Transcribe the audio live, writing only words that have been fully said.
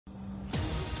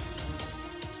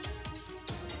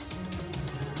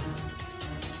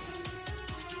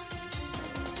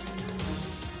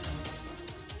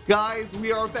Guys,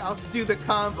 we are about to do the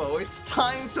combo. It's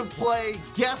time to play.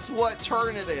 Guess what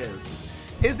turn it is?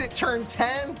 Is it turn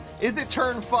 10? Is it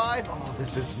turn 5? Oh,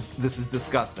 this is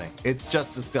disgusting. It's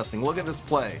just disgusting. Look at this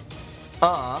play.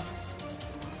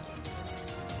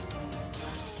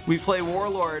 We play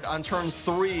Warlord on turn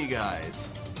 3, guys.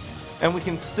 And we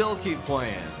can still keep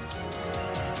playing.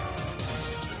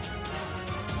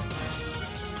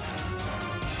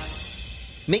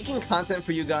 Making content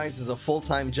for you guys is a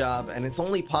full-time job, and it's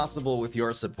only possible with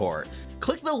your support.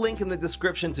 Click the link in the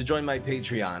description to join my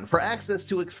Patreon for access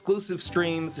to exclusive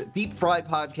streams, deep fry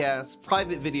podcasts,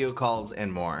 private video calls,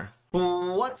 and more.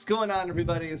 What's going on,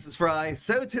 everybody? This is Fry.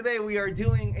 So today we are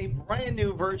doing a brand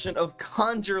new version of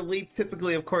Conjure Leap.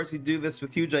 Typically, of course, you do this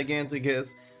with Huge Giganticus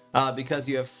because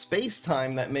you have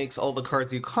space-time that makes all the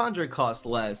cards you conjure cost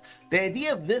less. The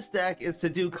idea of this deck is to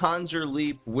do Conjure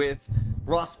Leap with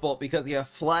Rustbolt because you have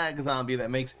Flag Zombie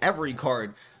that makes every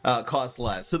card cost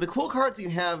less. So the cool cards you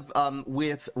have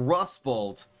with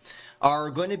Rustbolt are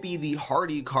going to be the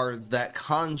hardy cards that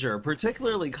conjure,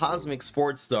 particularly Cosmic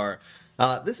Sports Star.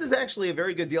 This is actually a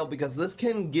very good deal because this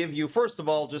can give you, first of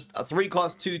all, just a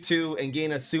 3-cost 2/2 and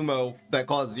gain a sumo that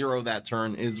costs 0 that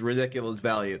turn is ridiculous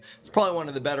value. It's probably one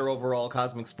of the better overall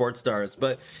Cosmic Sports Stars,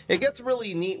 but it gets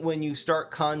really neat when you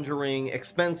start conjuring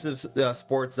expensive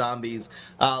sports zombies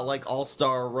like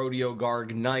All-Star, Rodeo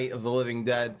Garg, Knight of the Living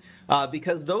Dead.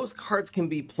 Because those cards can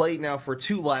be played now for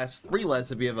 2 less, 3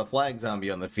 less if you have a Flag Zombie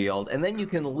on the field, and then you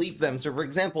can leap them. So for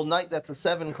example, Knight, that's a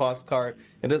 7-cost card,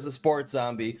 it is a sports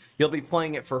zombie, you'll be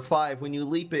playing it for 5. When you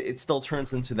leap it, it still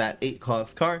turns into that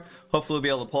 8-cost card. Hopefully we'll be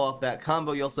able to pull off that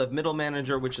combo. You also have Middle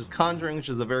Manager, which is Conjuring, which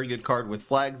is a very good card with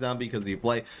Flag Zombie, because you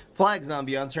play Flag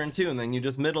Zombie on turn 2, and then you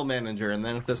just Middle Manager, and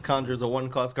then if this conjures a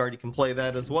 1-cost card, you can play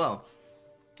that as well.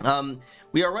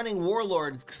 We are running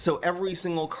Warlords, so every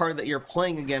single card that you're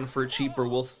playing again for cheaper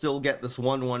will still get this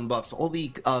 1/1 buff. So all the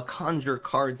Conjure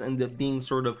cards end up being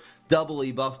sort of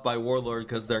doubly buffed by Warlord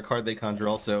because their card they conjure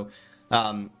also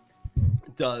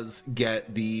does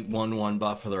get the 1/1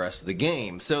 buff for the rest of the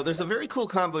game. So there's a very cool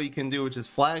combo you can do, which is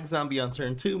Flag Zombie on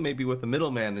turn 2, maybe with a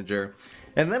Middle Manager.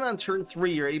 And then on turn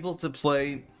 3, you're able to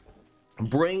play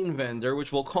Brain Vendor,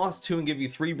 which will cost 2 and give you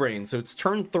 3 brains. So it's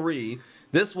turn 3.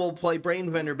 This will play Brain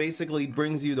Vendor, basically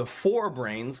brings you to 4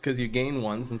 brains because you gain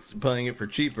 1 since playing it for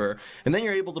cheaper. And then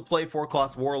you're able to play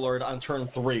 4-cost Warlord on turn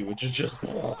 3, which is just...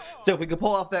 So if we could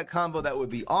pull off that combo, that would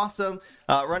be awesome.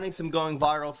 Running some Going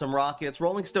Viral, some Rockets.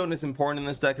 Rolling Stone is important in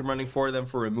this deck. I'm running 4 of them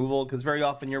for removal because very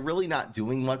often you're really not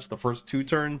doing much the first 2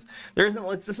 turns.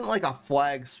 This isn't like a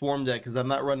Flag Swarm deck because I'm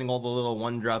not running all the little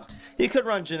 1-drops. You could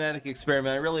run Genetic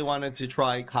Experiment. I really wanted to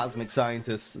try Cosmic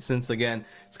Scientist since, again,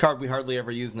 it's a card we hardly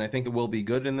ever use, and I think it will be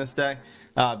good in this deck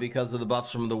because of the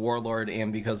buffs from the Warlord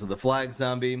and because of the Flag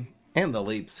Zombie and the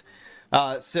leaps.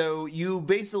 So you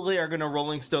basically are going to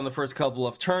Rolling Stone the first couple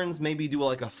of turns, maybe do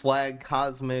like a Flag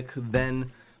Cosmic,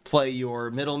 then play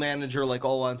your Middle Manager like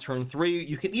all on turn 3.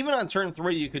 You could, even on turn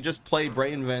 3, you could just play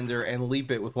Brain Vendor and leap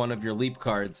it with one of your leap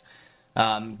cards.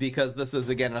 Because this is,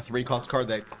 again, a 3-cost card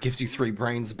that gives you 3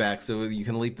 brains back, so you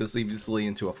can leap this easily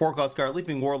into a 4-cost card.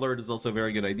 Leaping Warlord is also a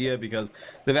very good idea because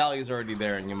the value is already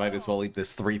there, and you might as well leap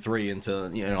this 3/3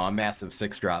 into, you know, a massive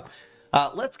 6-drop.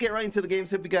 Let's get right into the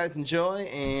games. Hope you guys enjoy,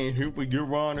 and hope we get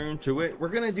right into it. We're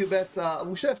gonna do bets.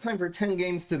 We should have time for 10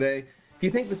 games today. If you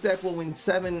think this deck will win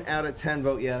 7 out of 10,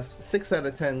 vote yes. 6 out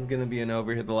of 10 is gonna be an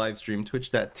over. Hit the live stream,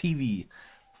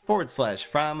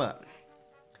 twitch.tv/FryMup.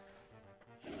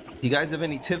 You guys have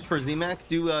any tips for ZMac?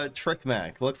 Do Trick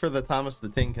Mac. Look for the Thomas the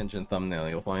Tank Engine thumbnail.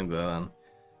 You'll find the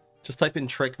just type in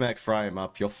Trick Mac, fry him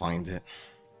up. You'll find it.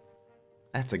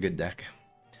 That's a good deck.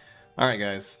 All right,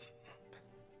 guys.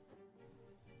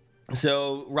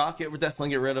 So Rocket, we're definitely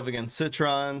get rid of against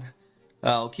Citron.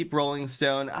 I'll keep Rolling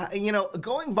Stone. You know,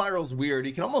 Going Viral's weird.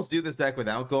 You can almost do this deck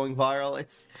without Going Viral.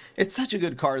 It's such a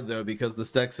good card though because this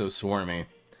deck's so swarmy.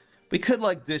 We could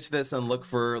like ditch this and look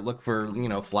for you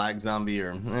know, Flag Zombie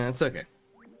or it's okay.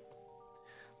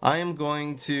 I am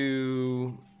going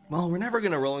to, well, we're never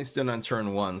gonna Rolling Stone on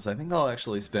turn 1, so I think I'll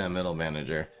actually spam Middle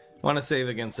Manager. I want to save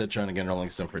against Citron again, Rolling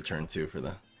Stone for turn 2 for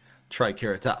the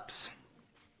Triceratops.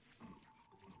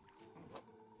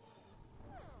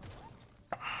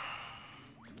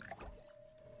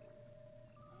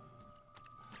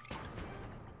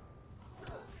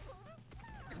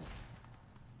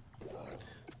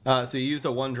 So you use a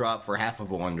 1-drop for half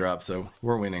of a 1-drop, so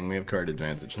we're winning. We have card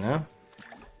advantage now.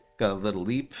 Got a little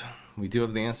leap. We do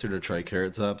have the answer to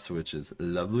Triceratops, which is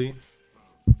lovely.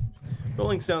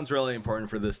 Rolling Stone's really important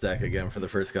for this deck, again, for the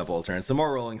first couple of turns. The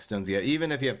more Rolling Stones you get, even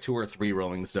if you have 2 or 3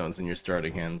 Rolling Stones in your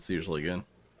starting hand, it's usually good.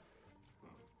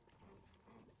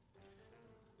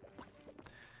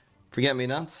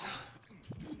 Forget-me-nots.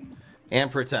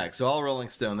 And protect. So all Rolling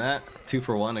Stone that. 2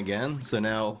 for 1 again. So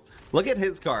now, look at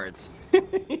his cards.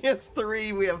 He has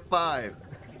 3, we have 5.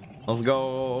 Let's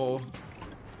go.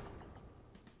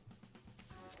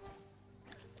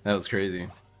 That was crazy.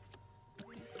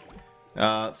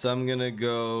 So I'm gonna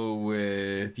go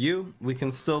with you. We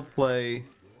can still play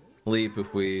Leap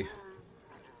if we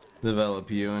develop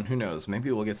you, and who knows,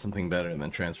 maybe we'll get something better than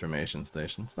Transformation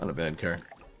Station. It's not a bad card.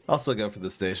 I'll still go for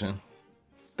the Station.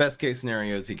 Best case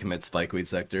scenario is he commits Spikeweed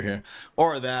Sector here.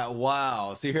 Or that,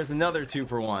 wow. See, here's another 2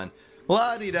 for 1.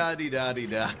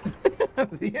 La-di-da-di-da-di-da.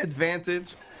 The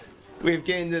advantage. We've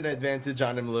gained an advantage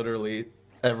on him literally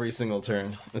every single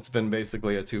turn. It's been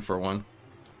basically a 2 for 1.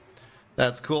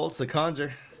 That's cool. It's a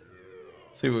Conjure.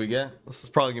 Let's see what we get. This is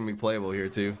probably going to be playable here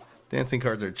too. Dancing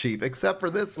cards are cheap, except for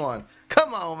this one.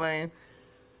 Come on, man.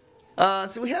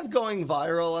 So we have Going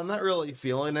Viral. I'm not really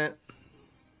feeling it.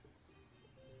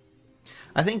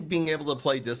 I think being able to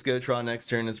play Discotron next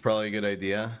turn is probably a good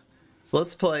idea. So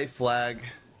let's play Flag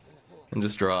and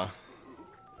just draw.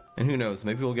 And who knows,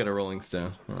 maybe we'll get a Rolling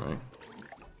Stone. Alright.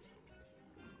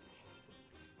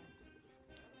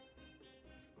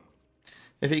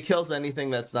 If he kills anything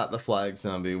that's not the Flag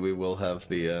zombie, we will have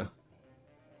the,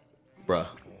 bruh.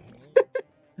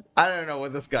 I don't know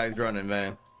what this guy's running,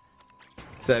 man.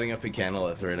 Setting up a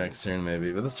Canalith right next turn,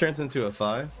 maybe. But this turns into a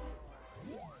 5.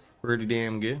 Pretty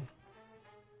damn good.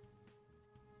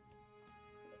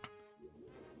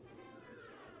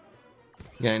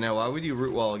 Yeah, I know. Why would you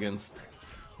root wall against...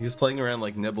 He was playing around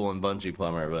like Nibble and Bungee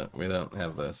Plumber, but we don't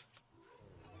have this.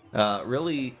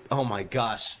 Really... Oh my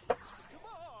gosh.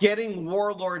 Getting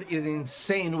Warlord is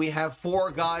insane. We have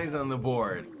 4 guys on the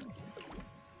board.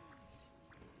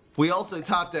 We also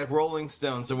top deck Rolling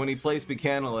Stone, so when he plays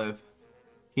Buchanalith,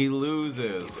 he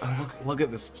loses. Oh, look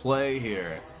at this play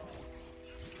here.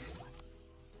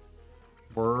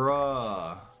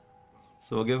 Bruh.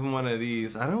 So we'll give him one of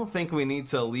these. I don't think we need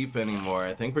to leap anymore.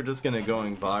 I think we're just gonna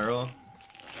Going Viral.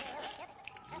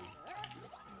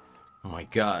 Oh my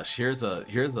gosh, here's a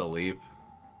leap.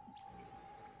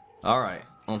 Alright,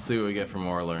 let's see what we get from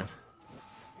Warlord.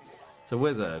 It's a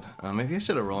Wizard. Maybe I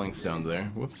should have Rolling Stone there.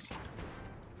 Whoops.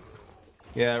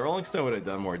 Yeah, Rolling Stone would have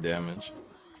done more damage.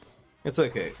 It's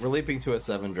okay. We're leaping to a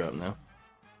 7 drop now.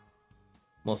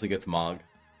 Unless he gets Mog.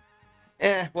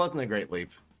 Wasn't a great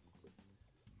leap.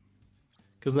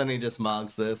 Because then he just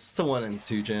Mogs this. It's a 1 in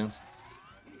 2 chance.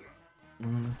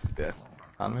 That's bad.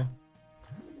 Conway?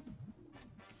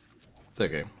 It's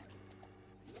okay.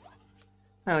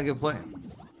 Not a good play.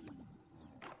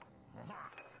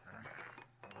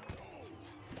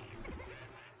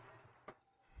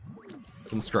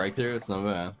 Some strike through, it's not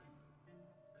bad.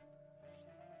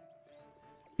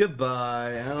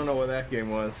 Goodbye. I don't know what that game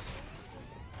was.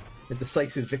 A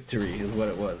decisive victory is what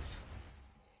it was.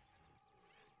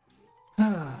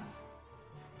 I'm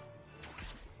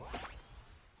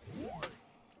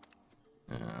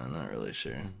not really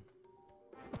sure.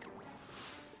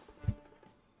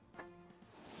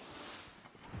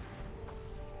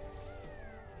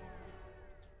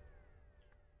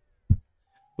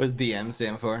 What does BM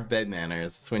stand for? Bad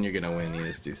manners. It's when you're gonna win, you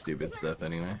just do stupid stuff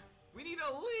anyway. We need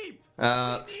a leap!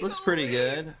 This looks pretty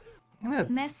good.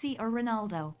 Messi or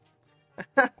Ronaldo?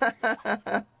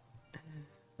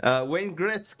 Wayne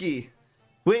Gretzky.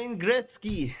 Wayne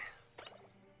Gretzky.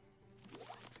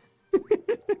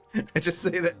 I just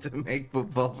say that to make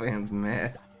football fans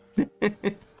mad.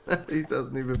 He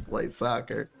doesn't even play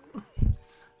soccer.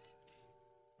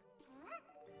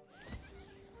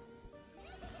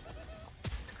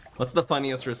 What's the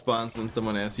funniest response when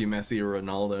someone asks you Messi or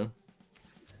Ronaldo?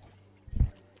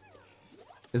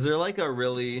 Is there like a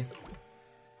really...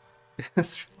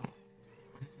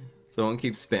 Someone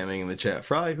keeps spamming in the chat.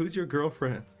 Fry, who's your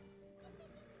girlfriend?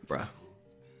 Bruh.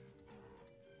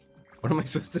 What am I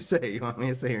supposed to say? You want me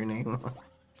to say your name?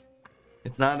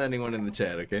 It's not anyone in the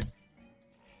chat, okay?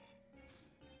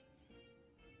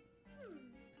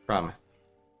 Promise.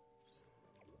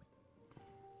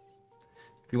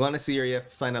 If you want to see her, you have to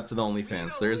sign up to the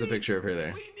OnlyFans. There is a picture of her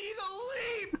there. We need a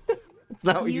leap! It's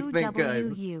not what you think, guys.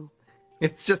 UWU.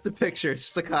 It's just a picture. It's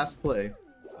just a cosplay.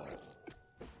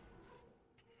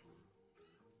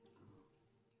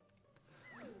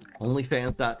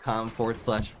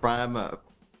 OnlyFans.com/prime up.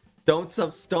 Don't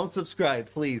subscribe,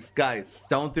 please, guys.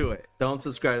 Don't do it. Don't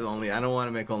subscribe to Only. I don't want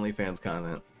to make OnlyFans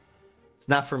content. It's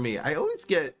not for me. I always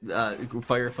get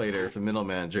Firefighter from Middle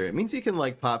Manager. It means you can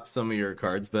like pop some of your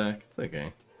cards back. It's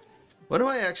okay. What do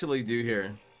I actually do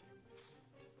here?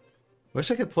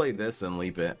 Wish I could play this and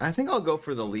leap it. I think I'll go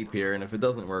for the leap here, and if it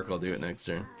doesn't work, I'll do it next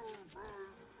turn.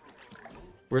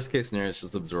 Worst case scenario is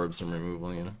just absorb some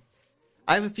removal, you know.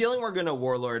 I have a feeling we're gonna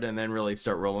Warlord and then really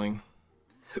start rolling.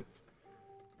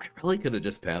 I really could have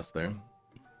just passed there.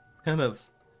 It's kind of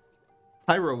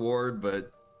high reward, but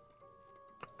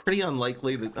pretty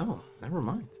unlikely that... Oh, never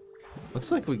mind. Looks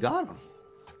like we got him.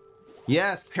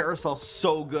 Yes, Parasol's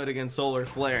so good against Solar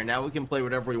Flare. Now we can play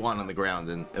whatever we want on the ground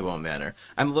and it won't matter.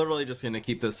 I'm literally just going to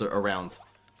keep this around.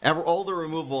 All the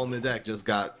removal in the deck just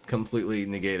got completely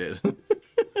negated.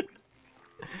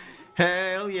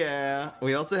 Hell yeah.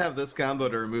 We also have this combo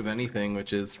to remove anything,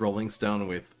 which is Rolling Stone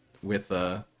with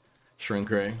Shrink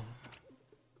Ray.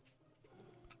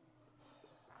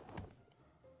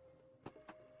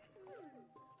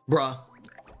 Bruh.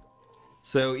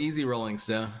 So easy Rolling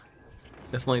Stone.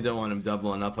 Definitely don't want him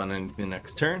doubling up on anything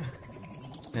next turn.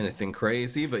 Anything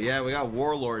crazy, but yeah, we got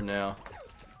Warlord now.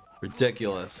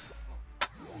 Ridiculous.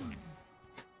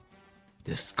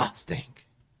 Disgusting.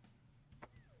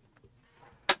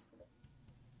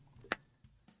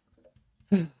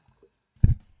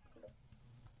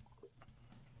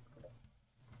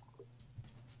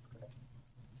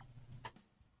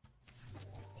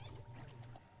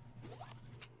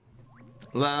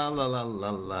 La la la la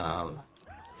la.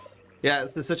 Yeah,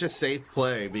 it's such a safe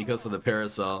play because of the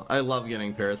Parasol. I love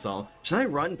getting Parasol. Should I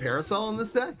run Parasol in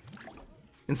this deck?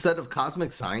 Instead of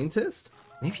Cosmic Scientist?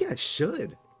 Maybe I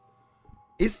should.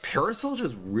 Is Parasol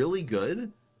just really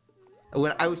good?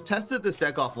 When I was tested this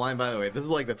deck offline, by the way, this is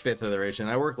like the 5th iteration.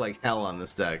 I work like hell on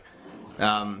this deck.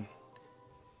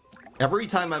 Every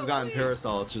time I've gotten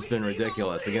Parasol, it's just been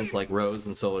ridiculous against like Rose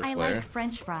and Solar Flare. I like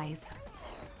French fries.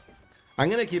 I'm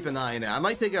gonna keep an eye on it. I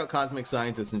might take out Cosmic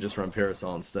Scientist and just run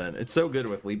Parasol instead. It's so good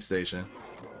with Leap Station.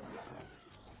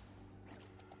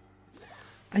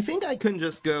 I think I can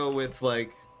just go with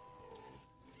like...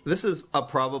 This is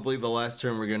probably the last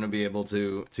turn we're gonna be able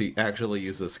to actually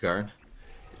use this card.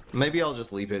 Maybe I'll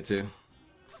just Leap it too.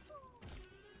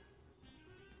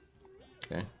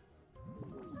 Okay.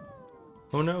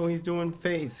 Oh no, he's doing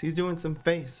face. He's doing some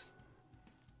face.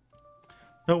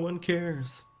 No one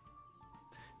cares.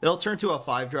 It'll turn to a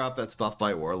 5-drop that's buffed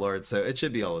by Warlord, so it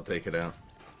should be able to take it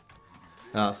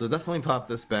out. So definitely pop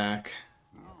this back.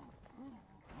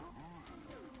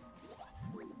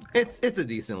 It's a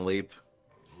decent leap.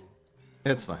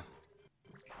 It's fine.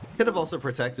 Could have also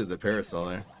protected the Parasol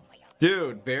there.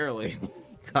 Dude, barely.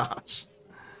 Gosh.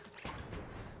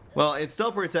 Well, it's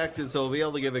still protected, so we'll be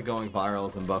able to give it going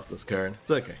virals and buff this card. It's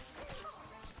okay.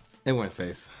 It went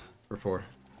face for 4.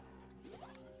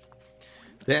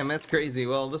 Damn, that's crazy.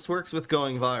 Well, this works with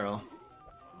going viral.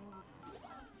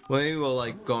 Maybe we'll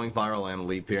like going viral and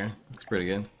leap here. It's pretty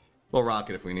good. We'll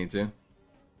rocket if we need to.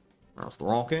 Or else the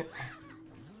rocket.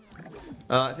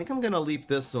 I think I'm gonna leap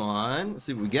this one. Let's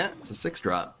see what we get. It's a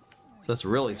 6-drop. So that's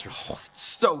really strong. Oh, it's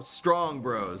so strong,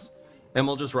 bros. And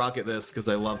we'll just rocket this because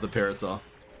I love the Parasol.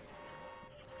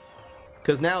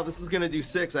 Because now this is gonna do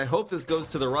 6. I hope this goes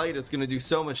to the right. It's gonna do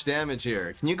so much damage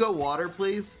here. Can you go water,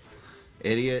 please?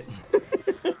 Idiot.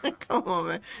 Come on,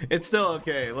 man. It's still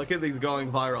okay. Look at these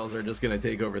going virals are just going to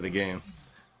take over the game.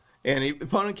 And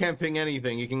opponent can't ping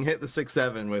anything. You can hit the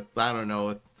 6-7 with, I don't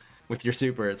know, with your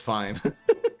super. It's fine.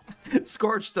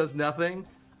 Scorch does nothing.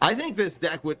 I think this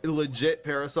deck with legit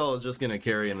Parasol is just going to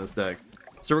carry in this deck.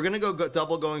 So we're going to go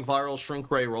double going viral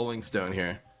Shrink Ray Rolling Stone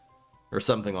here. Or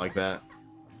something like that.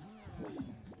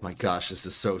 My gosh, this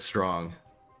is so strong.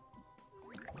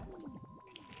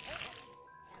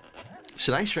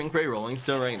 Should I Shrink Ray Rolling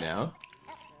Stone right now?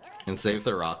 And save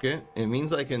the rocket? It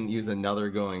means I can use another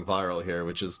going viral here,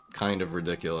 which is kind of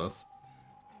ridiculous.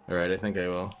 Alright, I think I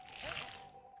will.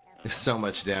 There's so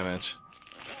much damage.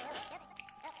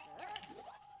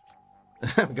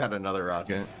 I've got another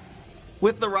rocket.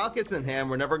 With the rockets in hand,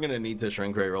 we're never going to need to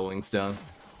Shrink Ray Rolling Stone.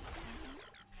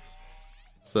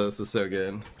 So this is so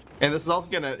good. And this is also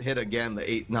going to hit again. The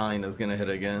 8-9 is going to hit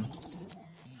again.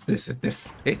 It's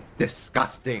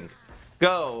disgusting.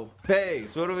 Go!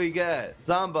 Pace! What do we get?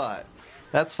 Zombat.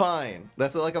 That's fine.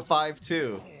 That's like a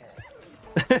 5-2.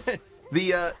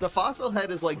 The fossil head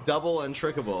is like double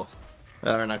untrickable.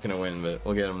 We're not gonna win, but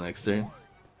we'll get him next turn.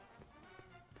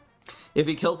 If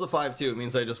he kills the 5-2, it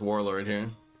means I just Warlord here.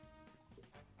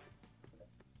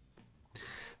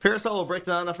 Parasol will break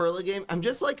down enough early game. I'm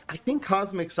just like, I think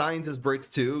Cosmic Scientist breaks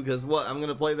too, because what? I'm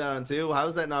gonna play that on 2? How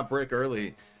is that not brick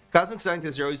early? Cosmic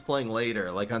Scientist, you're always playing later,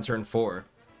 like on turn 4.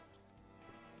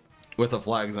 With a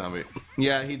flag zombie.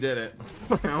 Yeah, he did it.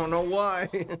 I don't know why.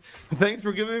 Thanks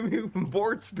for giving me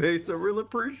board space. I really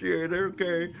appreciate it.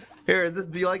 Okay. Here,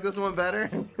 do you like this one better?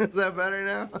 Is that better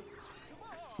now?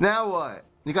 Now what?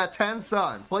 You got 10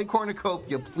 sun. Play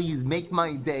Cornucopia. Please make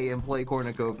my day and play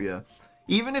Cornucopia.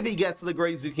 Even if he gets the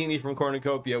Great Zucchini from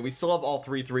Cornucopia, we still have all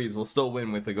 3 threes. We'll still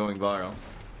win with the going viral.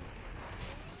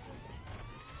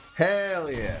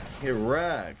 Hell yeah. Get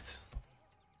wrecked.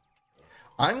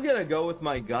 I'm gonna go with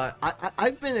my gut.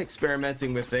 I've been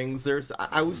experimenting with things.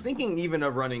 I was thinking even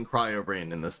of running Cryo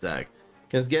Brain in this deck.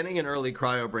 Because getting an early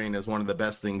Cryo Brain is one of the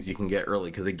best things you can get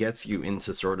early, because it gets you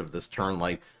into sort of this turn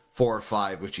like 4 or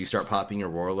 5, which you start popping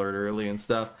your Warlord early and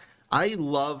stuff. I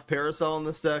love Parasol in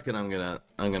this deck, and I'm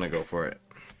gonna go for it.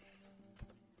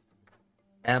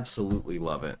 Absolutely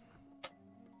love it.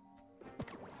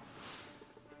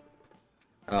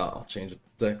 Oh, I'll change the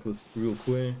deck list real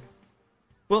quick.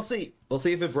 We'll see. We'll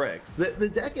see if it breaks. The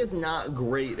deck is not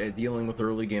great at dealing with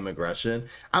early game aggression.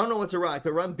 I don't know what to run. I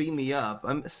could run Beam Me Up.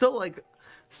 I'm still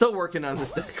working on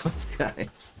this deck list,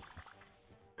 guys.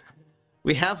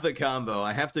 We have the combo.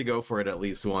 I have to go for it at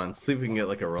least once. See if we can get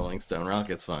like a Rolling Stone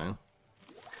Rocket's fine.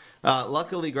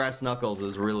 Luckily, Grass Knuckles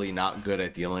is really not good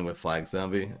at dealing with Flag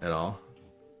Zombie at all.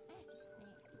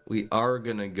 We are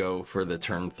gonna go for the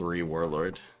turn 3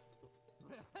 Warlord.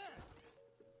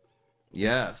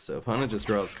 Yeah, so opponent just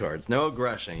draws cards. No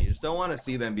aggression. You just don't want to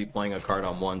see them be playing a card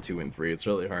on 1, 2, and 3. It's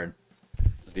really hard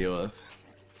to deal with.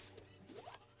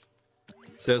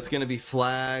 So it's going to be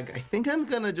Flag. I think I'm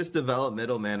going to just develop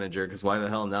Middle Manager, because why the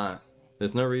hell not?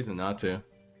 There's no reason not to.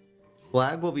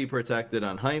 Flag will be protected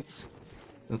on Heights,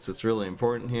 since it's really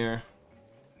important here.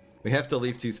 We have to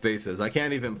leave 2 spaces. I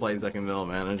can't even play second Middle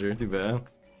Manager. Too bad.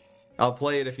 I'll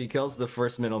play it if he kills the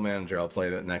first Middle Manager. I'll play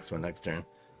that next one next turn.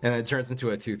 And it turns into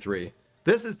a 2-3.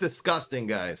 This is disgusting,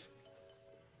 guys.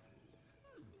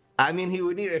 I mean, he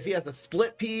would need, if he has a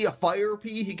Split P, a Fire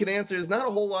P, he can answer. There's not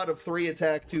a whole lot of 3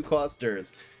 attack, 2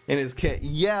 costers in his kit.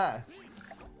 Yes.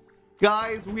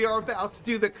 Guys, we are about to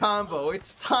do the combo.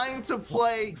 It's time to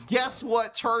play. Guess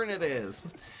what turn it is?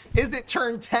 Is it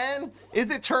turn 10?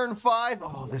 Is it turn 5?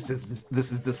 Oh, this is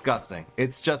disgusting.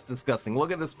 It's just disgusting.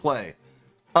 Look at this play.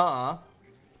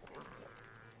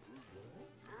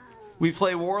 We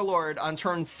play Warlord on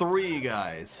turn 3,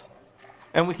 guys.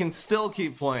 And we can still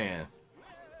keep playing.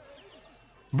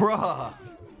 Bruh.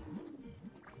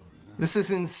 This is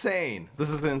insane.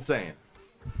 This is insane.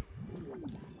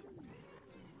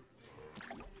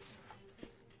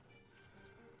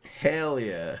 Hell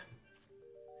yeah.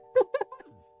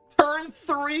 Turn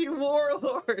 3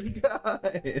 Warlord,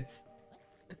 guys.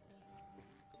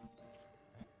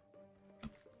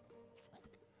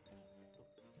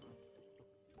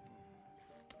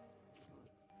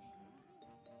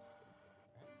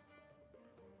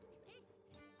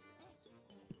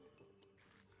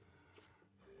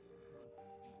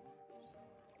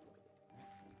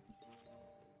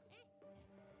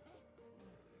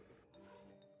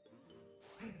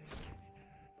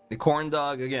 The corn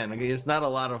dog, again, it's not a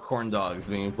lot of corn dogs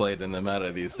being played in the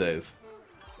meta these days.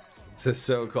 This is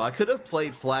so cool. I could have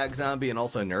played Flag Zombie and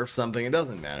also nerfed something. It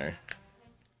doesn't matter.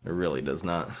 It really does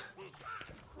not.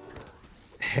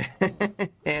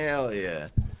 Hell yeah.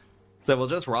 So we'll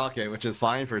just rock it, which is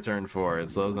fine for turn 4. It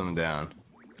slows him down.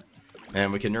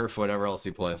 And we can nerf whatever else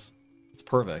he plays. It's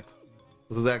perfect.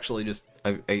 This is actually just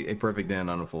a perfect end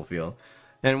on a full field.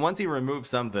 And once he removes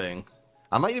something,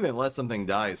 I might even let something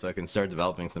die so I can start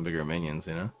developing some bigger minions,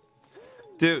 you know?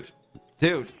 Dude.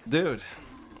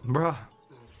 Bruh.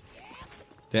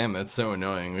 Damn, that's so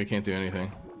annoying. We can't do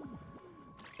anything.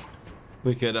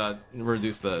 We could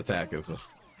reduce the attack of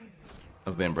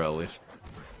the Umbrella Leaf.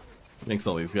 Makes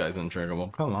all these guys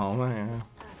untriggerable. Come on, man.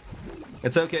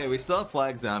 It's okay, we still have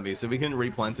Flag Zombie, so we can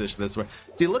replenish this way.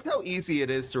 See, look how easy it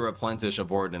is to replenish a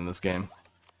board in this game.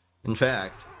 In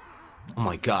fact, oh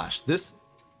my gosh, this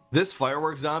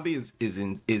Firework Zombie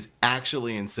is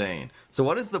actually insane. So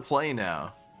what is the play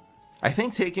now? I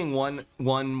think taking one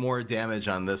more damage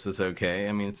on this is okay.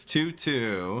 I mean, it's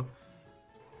 2-2.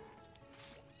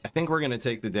 I think we're gonna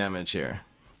take the damage here.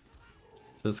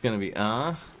 So it's gonna be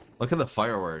look at the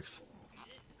fireworks.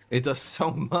 It does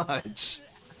so much.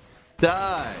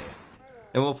 Die.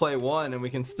 And we'll play 1 and we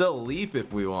can still leap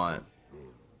if we want.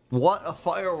 What a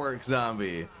Firework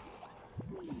Zombie.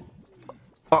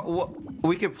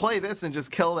 We could play this and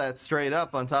just kill that straight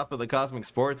up on top of the Cosmic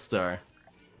Sports Star.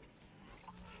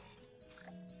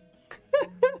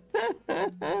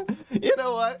 You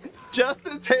know what? Just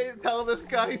to tell this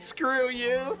guy, screw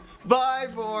you, bye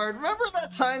board. Remember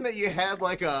that time that you had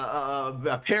like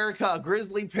a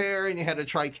grizzly pair and you had a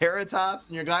Triceratops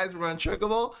and your guys were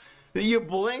untrickable? You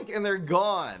blink and they're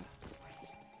gone.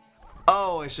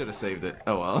 Oh, I should have saved it.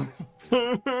 Oh well.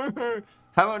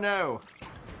 How about no?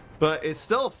 But it's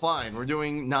still fine. We're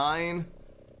doing 9.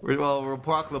 Well, we'll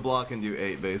proc the block and do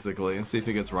 8, basically. And see if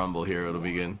he gets Rumble here. It'll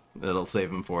be good. It'll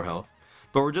save him 4 health.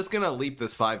 But we're just gonna leap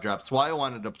this 5-drop. That's why I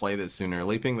wanted to play this sooner.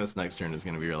 Leaping this next turn is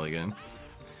gonna be really good.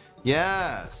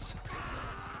 Yes!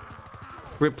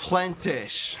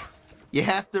 Replenish! You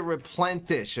have to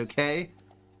replenish, okay?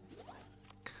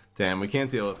 Damn, we can't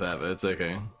deal with that, but it's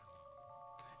okay.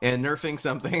 And nerfing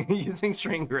something using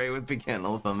String Gray with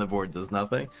Beganolith on the board does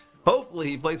nothing. Hopefully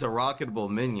he plays a rocketable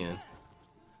minion.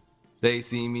 They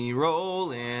see me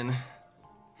rolling.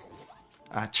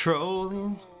 I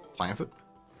trolling. Plant foot.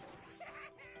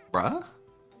 Bruh?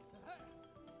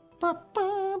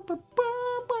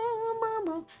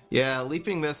 Yeah,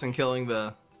 leaping this and killing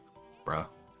the... Bruh.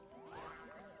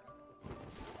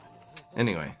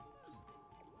 Anyway.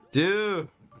 Dude!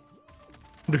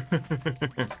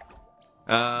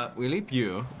 We leap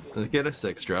you. Let's get a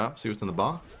 6-drop, see what's in the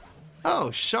box.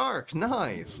 Oh, shark!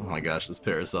 Nice! Oh my gosh, this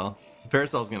Parasol. The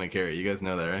Parasol's gonna carry, you guys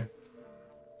know that, right?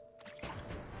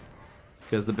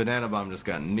 Because the Banana Bomb just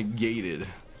got negated.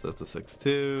 So that's a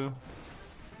 6-2.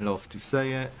 I don't have to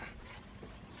say it.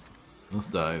 This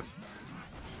dies.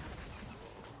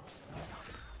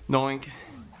 Noink.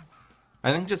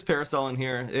 I think just Parasol in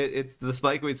here. It's the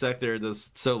Spikeweed sector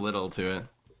does so little to it.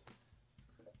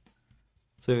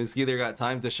 So he's either got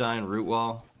Time to Shine, Root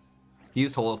Wall. He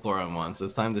used Holoflora on one, so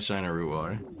it's Time to Shine or Root Wall,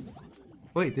 right?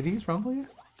 Wait, did he use Rumble yet?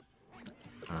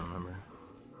 I don't remember.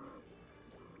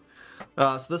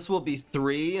 So this will be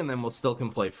 3, and then we'll still can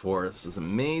play 4. This is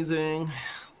amazing.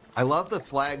 I love the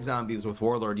flag zombies with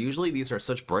Warlord. Usually these are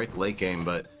such break late game,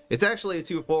 but it's actually a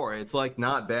 2-4. It's like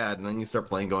not bad, and then you start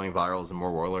playing going virals and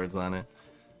more Warlords on it.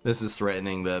 This is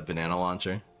threatening the Banana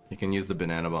Launcher. You can use the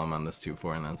Banana Bomb on this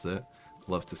 2-4, and that's it.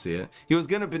 Love to see it. He was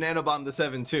gonna Banana Bomb the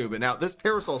 7-2, but now this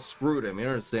Parasol screwed him. You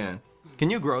don't understand.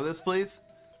 Can you grow this, please?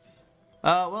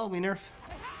 Well, we nerf.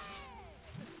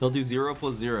 He'll do 0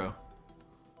 + 0.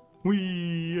 Wee!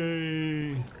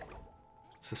 Yay!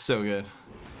 This is so good.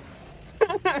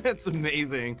 It's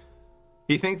amazing.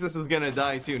 He thinks this is gonna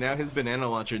die too. Now his Banana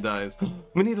Launcher dies.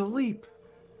 We need a leap.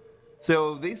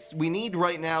 So this we need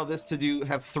right now this to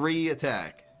have 3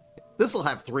 attack. This will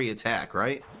have 3 attack,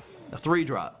 right? A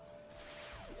 3-drop.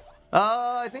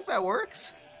 I think that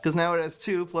works. Because now it has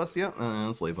 2 plus, yep,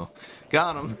 it's lethal.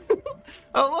 Got him.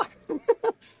 Oh, look.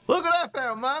 Look what I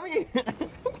found, mommy.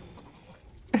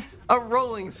 A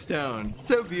Rolling Stone.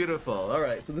 So beautiful.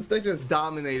 Alright, so this deck just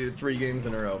dominated 3 games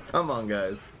in a row. Come on,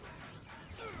 guys.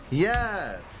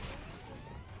 Yes.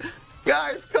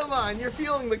 Guys, come on. You're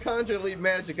feeling the Conjure Leap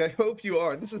magic. I hope you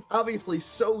are. This is obviously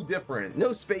so different.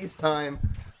 No space time.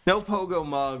 No Pogo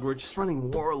Mug. We're just running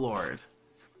Warlord.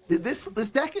 This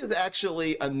deck is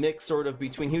actually a mix sort of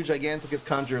between Huge Giganticus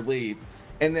Conjure Leap,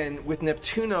 and then with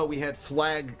Neptuno we had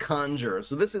Flag Conjure.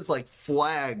 So this is like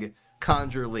Flag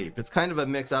Conjure Leap. It's kind of a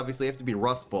mix. Obviously you have to be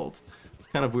Rustbolt. It's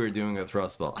kind of weird doing a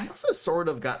Rustbolt. I also sort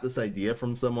of got this idea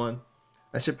from someone.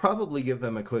 I should probably give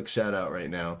them a quick shout out right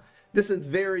now. This is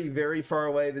very, very far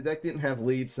away. The deck didn't have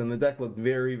leaps, and the deck looked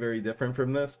very, very different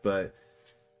from this, but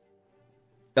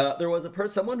there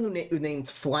was someone who named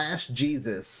Flash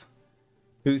Jesus,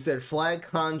 who said Flag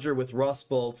Conjure with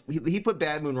Rustbolt. He put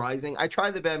Bad Moon Rising. I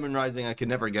tried the Bad Moon Rising. I could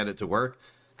never get it to work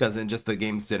because the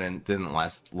games didn't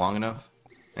last long enough.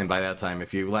 And by that time,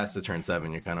 if you last to turn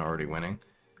 7, you're kind of already winning.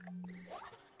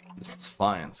 This is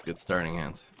fine. It's a good starting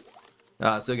hand.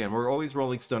 So again, we're always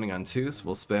rolling stoning on 2, so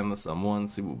we'll spam this on 1,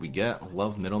 see what we get.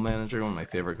 Love Middle Manager, one of my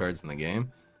favorite cards in the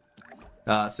game.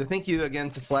 So thank you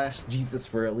again to Flash Jesus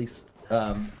for at least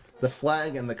the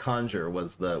Flag and the Conjure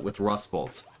with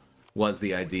Rustbolt was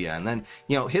the idea. And then,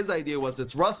 you know, his idea was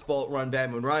it's Rustbolt, run Bad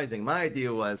Moon Rising. My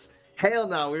idea was, hell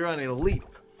no, we're running a Leap.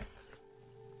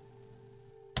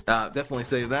 Definitely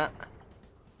say that.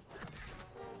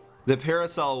 The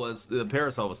Parasol was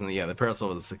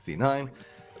a 69.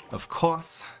 Of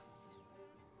course.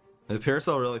 The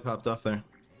Parasol really popped off there.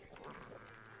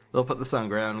 They'll put this on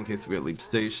ground in case we get Leap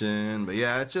Station. But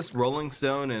yeah, it's just Rolling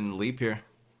Stone and Leap here.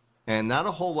 And not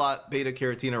a whole lot Beta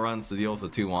Caratina runs to deal with the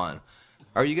 2-1.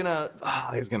 Are you gonna...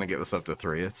 Oh, he's gonna get this up to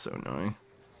 3. It's so annoying.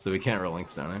 So we can't Rolling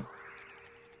Stone it.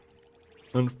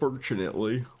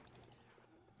 Unfortunately.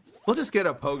 We'll just get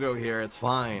a Pogo here. It's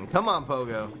fine. Come on,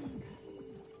 Pogo.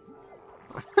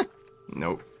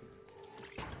 Nope.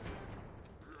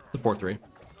 It's a 4-3.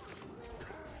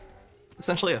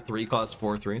 Essentially a 3-cost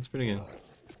 4-3. It's pretty good.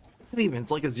 Not even.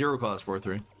 It's like a 0-cost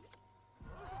 4-3.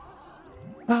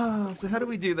 So how do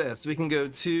we do this? We can go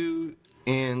 2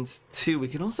 and 2. We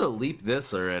can also leap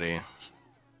this already.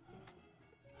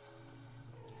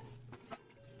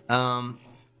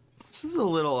 This is a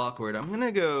little awkward. I'm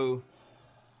gonna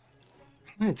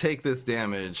take this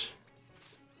damage.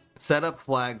 Set up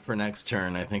Flag for next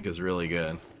turn, I think is really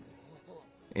good.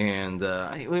 And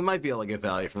we might be able to get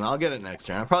value from that. I'll get it next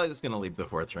turn. I'm probably just going to leap the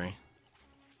 4-3.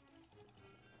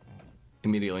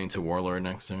 Immediately into Warlord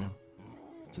next turn.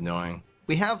 It's annoying.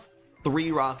 We have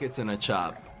 3 rockets and a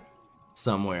chop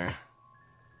somewhere.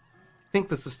 I think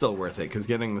this is still worth it, because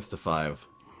getting this to 5.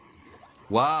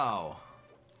 Wow.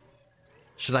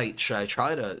 Should I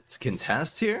try to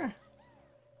contest here?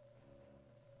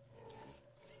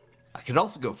 I could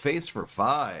also go face for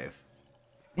 5.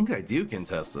 I think I do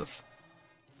contest this.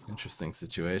 Interesting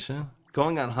situation.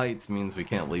 Going on heights means we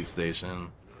can't leave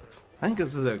station. I think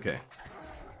this is okay.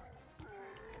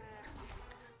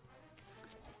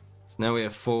 So now we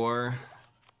have 4.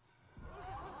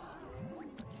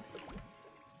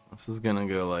 This is gonna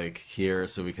go like here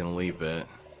so we can leap it.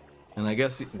 And I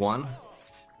guess 1.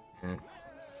 Yeah.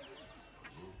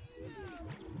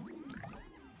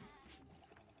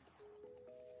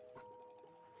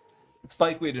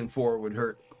 Spikeweed in 4 would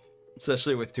hurt,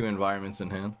 especially with 2 environments in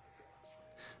hand.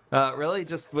 Really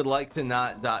just would like to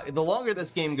not die. The longer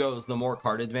this game goes, the more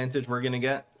card advantage we're gonna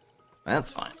get. That's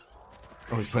fine.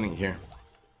 Oh, he's putting it here.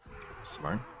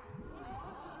 Smart.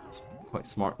 It's quite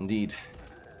smart indeed.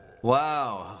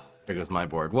 Wow. There goes my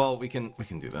board. Well, we can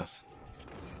do this.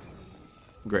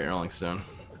 Great Rolling Stone.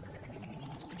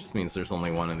 Just means there's only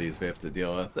one of these we have to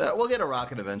deal with. We'll get a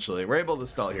rocket eventually. We're able to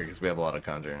stall here because we have a lot of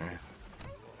Conjure.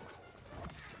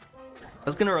 I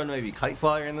was gonna run maybe Kite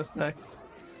Flyer in this deck.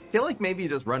 I feel like maybe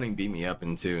just running Beat Me Up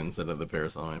in 2 instead of the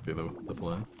Parasol might be the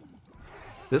play.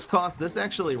 This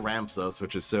actually ramps us,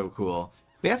 which is so cool.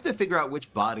 We have to figure out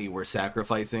which body we're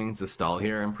sacrificing to stall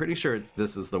here. I'm pretty sure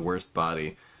this is the worst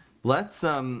body. Let's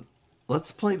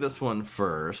play this one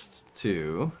first,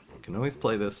 too. We can always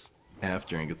play this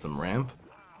after and get some ramp.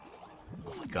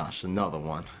 Oh my gosh, another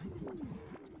one.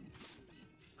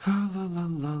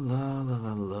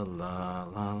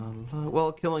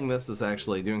 Well, killing this is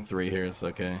actually doing 3 here is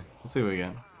okay. Let's see what we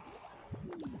get.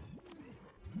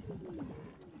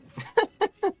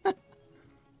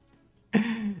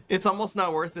 It's almost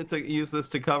not worth it to use this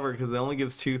to cover because it only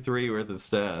gives 2-3 worth of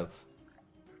stats.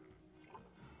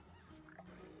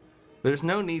 There's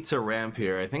no need to ramp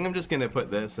here. I think I'm just gonna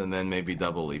put this and then maybe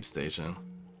double leap station.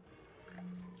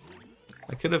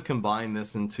 I could have combined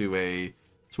this into a...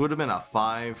 This would have been a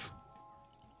 5-4.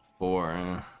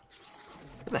 Where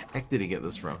the heck did he get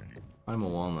this from? I'm a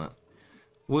walnut.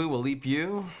 We will leap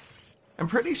you. I'm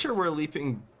pretty sure we're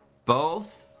leaping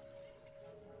both.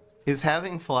 Is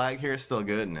having flag here still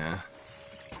good? Nah.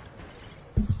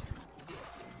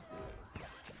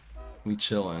 We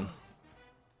chillin'.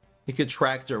 He could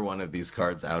tractor one of these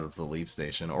cards out of the leap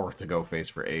station, or to go face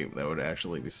for 8. That would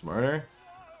actually be smarter.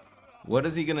 What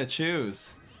is he gonna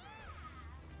choose?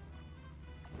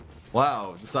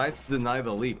 Wow, decides to deny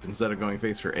the leap instead of going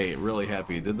face for 8. Really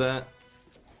happy he did that.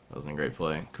 That wasn't a great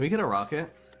play. Can we get a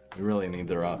rocket? We really need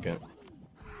the rocket.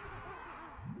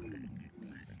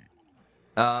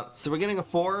 So we're getting a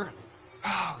 4.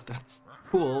 Oh, that's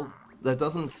cool. That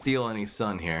doesn't steal any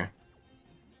sun here.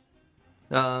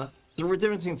 We're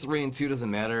doing between 3 and 2 doesn't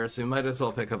matter, so we might as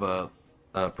well pick up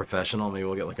a professional. Maybe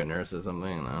we'll get like a nurse or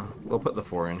something. No, we'll put the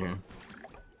 4 in here.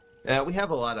 Yeah, we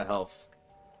have a lot of health.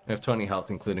 We have 20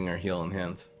 health, including our heal in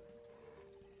hand.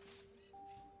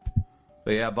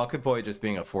 But yeah, Bucket Boy just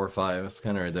being a 4-5, it's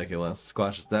kind of ridiculous.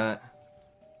 Squashes that.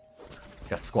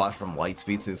 Got squashed from light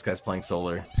speed, so this guy's playing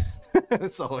solar.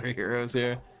 Solar heroes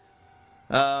here.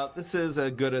 This is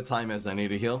as good a time as any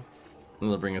to heal.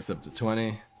 It'll bring us up to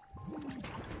 20.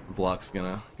 Block's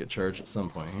gonna get charged at some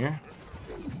point here.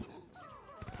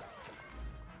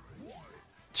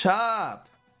 Chop!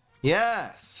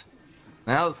 Yes!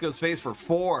 Now this goes face for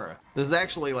 4. This is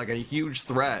actually like a huge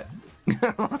threat.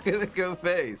 Look at it go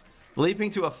face. Leaping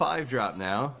to a 5 drop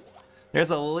now. There's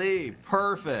a leap.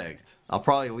 Perfect. I'll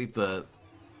probably leap the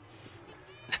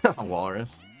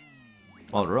Walrus.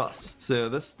 Walrus. So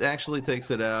this actually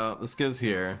takes it out. This goes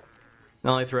here.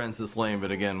 Not only threatens this lane,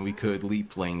 but again, we could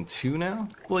leap lane 2 now.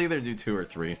 We'll either do 2 or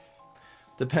 3,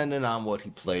 depending on what he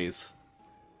plays.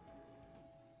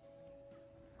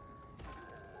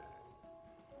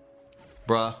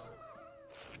 Bruh.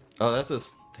 Oh, that's a...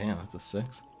 Damn, that's a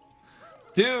 6.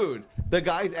 Dude! The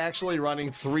guy's actually running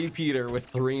 3-peater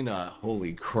with 3-nut.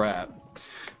 Holy crap.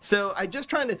 So, I'm just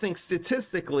trying to think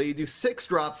statistically, do 6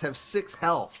 drops have 6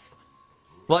 health?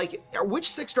 Like,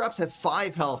 which 6 drops have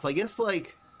 5 health? I guess,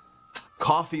 like...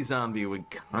 Coffee Zombie would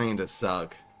kinda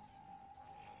suck.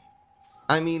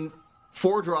 I mean,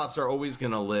 4 drops are always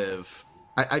gonna live.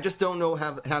 I just don't know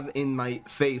have in my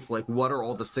face like what are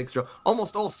all the 6 drops.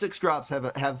 Almost all 6 drops have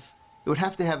it would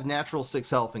have to have natural 6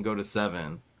 health and go to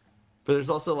 7. But there's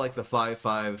also like the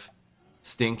 5-5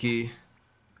 Stinky.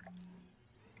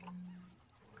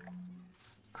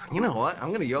 You know what?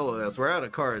 I'm gonna YOLO this. We're out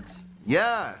of cards.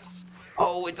 Yes!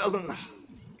 Oh, it doesn't...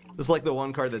 It's like the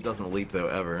one card that doesn't leap, though,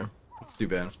 ever. It's too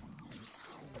bad.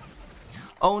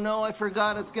 Oh no, I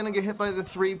forgot it's gonna get hit by the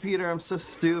 3-peater. I'm so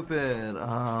stupid.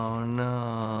 Oh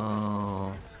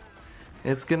no.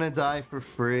 It's gonna die for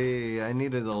free. I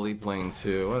needed a leap lane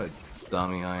too. What a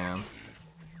dummy I am.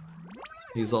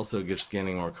 He's also just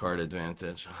gaining more card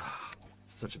advantage.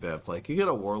 Such a bad play. Can you get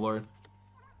a Warlord?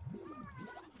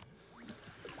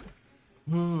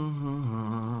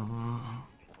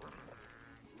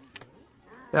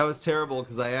 That was terrible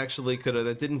because I actually could have...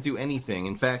 That didn't do anything.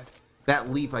 In fact, that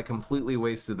leap, I completely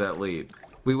wasted that leap.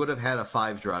 We would have had a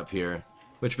 5-drop here,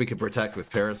 which we could protect with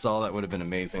Parasol. That would have been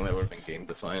amazing. That would have been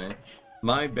game-defining.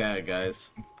 My bad,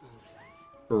 guys.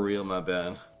 For real, my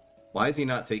bad. Why is he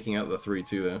not taking out the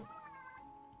 3-2, though?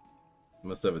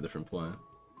 Must have a different plan.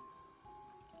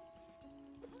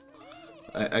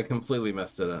 I completely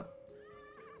messed it up.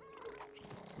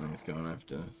 He's going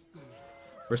after us.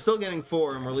 We're still getting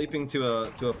 4, and we're leaping to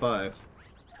a 5.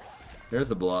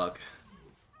 There's a block.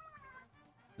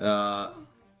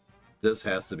 This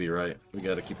has to be right. We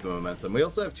gotta keep the momentum. We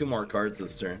also have 2 more cards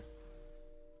this turn.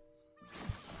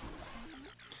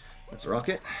 There's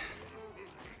Rocket.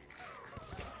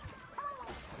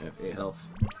 I have 8 health.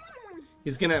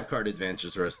 He's gonna have card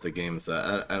advantage the rest of the game,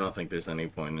 so I don't think there's any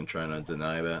point in trying to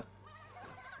deny that.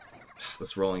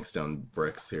 This Rolling Stone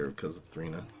bricks here because of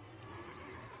 3-9.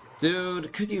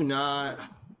 Dude, could you not?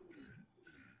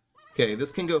 Okay,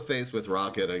 this can go face with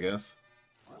Rocket, I guess.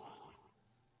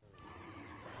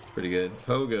 It's pretty good.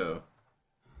 Pogo.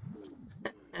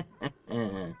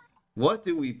 What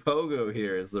do we Pogo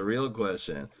here is the real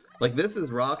question. Like, this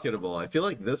is Rocketable. I feel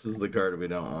like this is the card we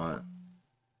don't want.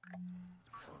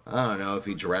 I don't know if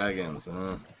he Dragons.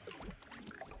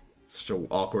 It's such an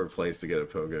awkward place to get a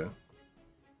Pogo.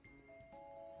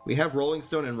 We have Rolling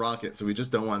Stone and Rocket, so we just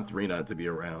don't want 3-Nut to be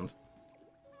around.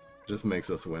 Just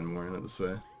makes us win more in this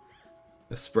way.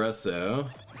 Espresso.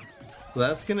 So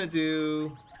that's gonna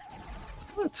do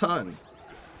a ton.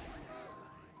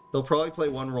 They'll probably play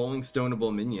 1 Rolling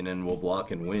Stoneable minion and we'll block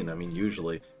and win. I mean,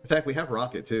 usually. In fact, we have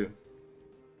Rocket too.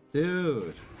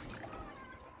 Dude.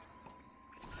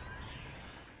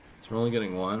 So we're only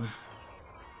getting 1.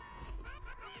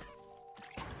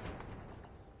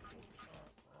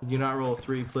 Could you not roll a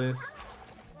 3, please?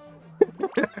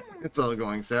 It's all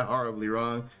going so horribly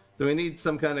wrong. So we need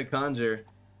some kind of Conjure.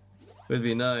 Would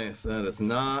be nice. That is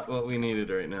not what we needed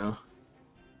right now.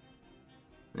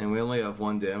 And we only have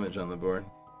 1 damage on the board.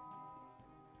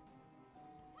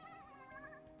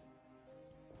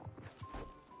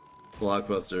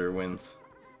 Blockbuster wins.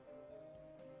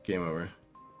 Game over.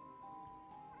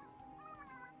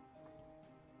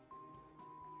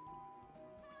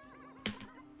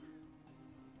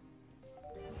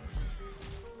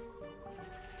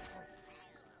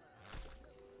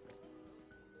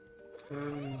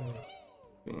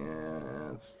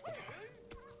 Yeah, it's...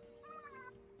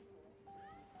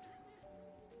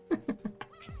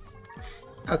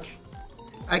 Okay,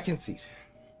 I concede.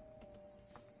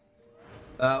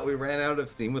 We ran out of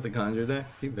steam with the Conjure deck.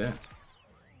 Too bad.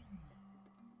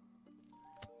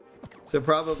 So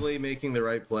probably making the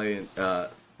right play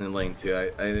in lane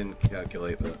 2. I didn't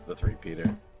calculate the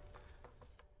 3-peater.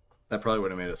 That probably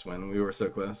would have made us win. We were so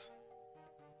close.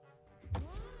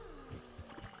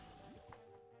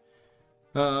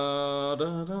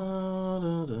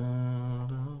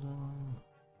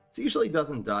 It usually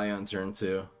doesn't die on turn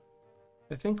 2.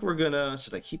 I think we're gonna...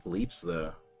 Should I keep leaps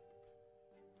though?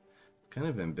 It's kind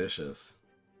of ambitious.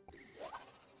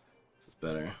 This is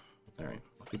better. Alright,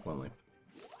 I'll keep 1 leap.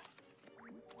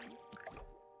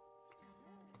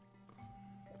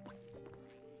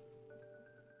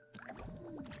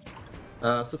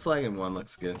 So flagging 1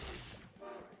 looks good.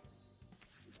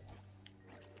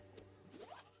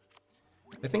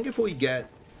 I think if we get,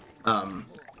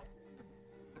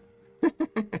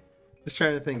 just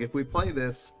trying to think, if we play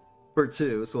this for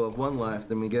 2, so we'll have 1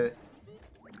 left, and we get,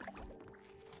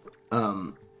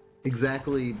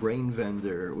 exactly Brain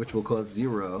Vendor, which will cost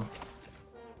 0,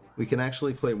 we can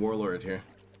actually play Warlord here.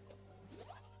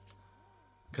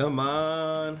 Come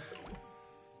on!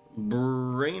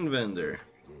 Brain Vendor.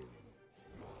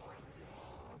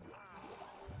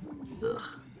 Ugh.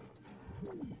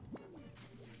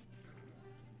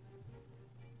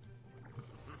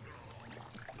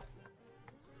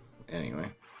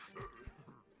 Anyway.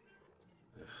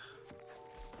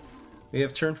 We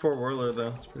have turn 4 Warlord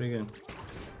though, it's pretty good.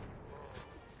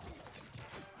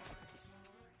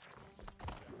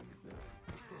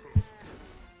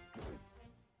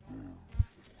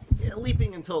 Yeah,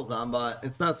 leaping until Zombot.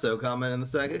 It's not so common in the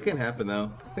stack. It can happen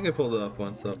though. I think I pulled it off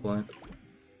once offline.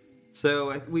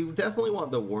 So we definitely want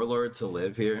the Warlord to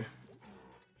live here.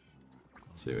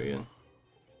 Let's see again.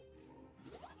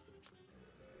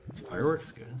 Is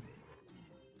Fireworks good?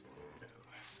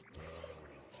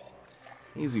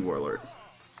 Easy Warlord.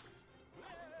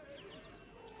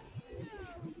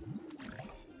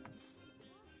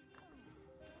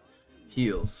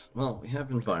 Heals. Well, we have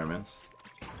environments.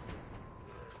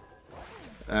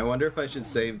 I wonder if I should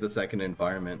save the second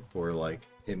environment for, like,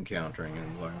 him countering an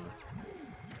environment.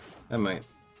 I might.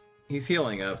 He's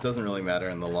healing up. Doesn't really matter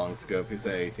in the long scope. He's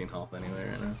at 18 health anyway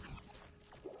right now.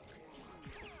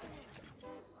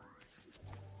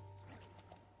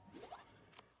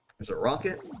 There's a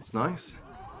rocket. It's nice.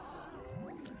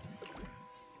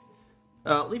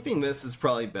 Leaping this is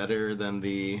probably better than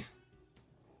the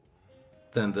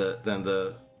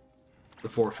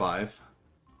 4-5.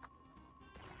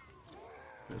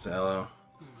 There's Aloe.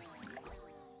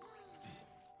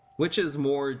 Which is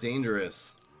more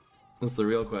dangerous? That's the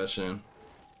real question.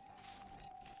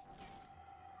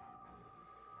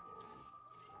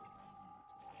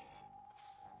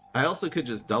 I also could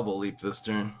just double leap this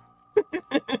turn.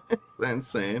 It's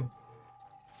insane.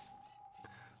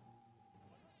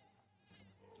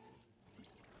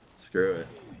 Screw it.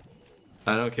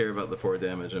 I don't care about the 4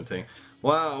 damage I'm taking.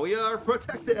 Wow, we are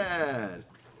protected!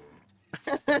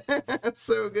 That's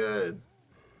so good.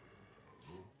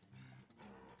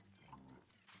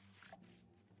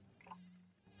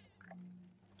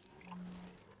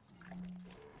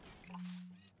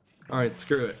 Alright,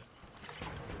 screw it.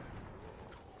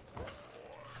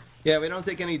 Yeah, we don't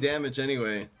take any damage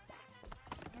anyway.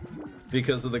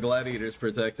 Because of the Gladiators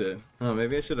protected. Oh,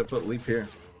 maybe I should have put Leap here.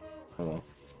 Oh well.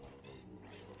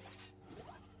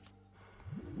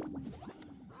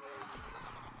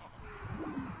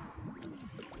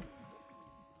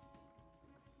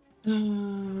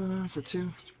 For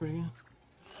 2, it's pretty good.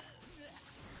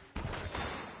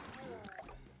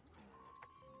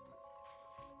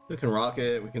 We can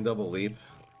rocket, we can double leap.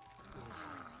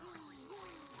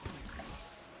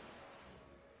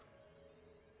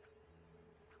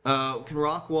 We can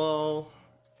rock wall,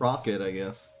 rocket, I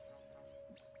guess.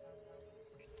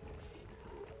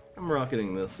 I'm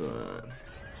rocketing this one.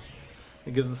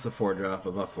 It gives us a 4-drop,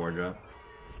 a buff 4-drop.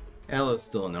 Aloe's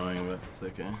still annoying, but it's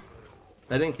okay.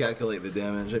 I didn't calculate the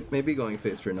damage. Maybe going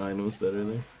face for 9 was better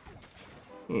there.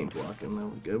 He ain't blocking, that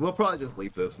was good. We'll probably just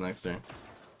leap this next turn.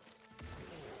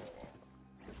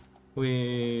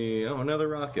 Oh, another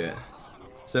rocket.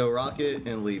 So rocket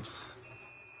and leaps.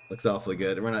 Looks awfully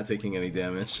good. We're not taking any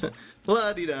damage.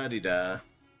 La-di-da-di-da.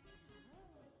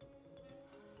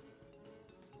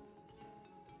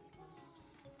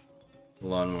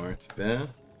 Lawnmower, it's bad.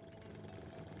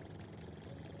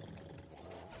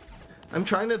 I'm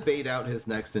trying to bait out his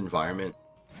next environment.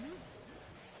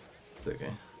 It's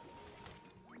okay.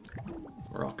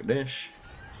 Rockadish.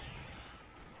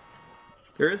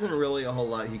 There isn't really a whole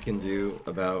lot he can do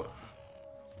about...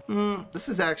 this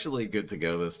is actually good to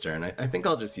go this turn. I think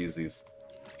I'll just use these.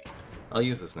 I'll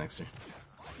use this next turn.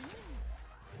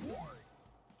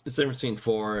 It's difference between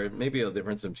 4, maybe a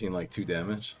difference between like 2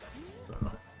 damage. So,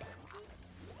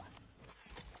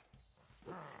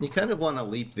 you kind of want to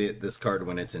leap this card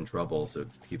when it's in trouble, so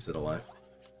it keeps it alive.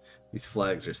 These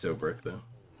flags are so brick, though.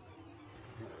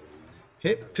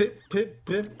 Hip, pip, pip,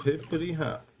 pip, hippity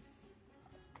hop.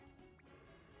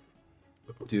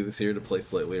 Do this here to play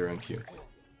slightly around Q.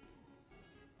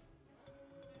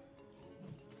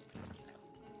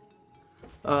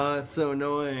 It's so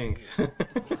annoying.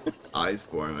 Eyes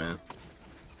for man.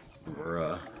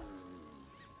 Bruh.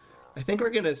 I think we're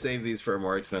gonna save these for a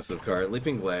more expensive card.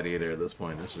 Leaping Gladiator at this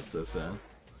point is just so sad.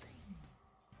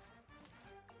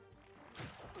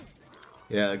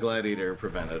 Yeah, Gladiator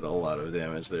prevented a lot of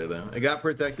damage there, though. It got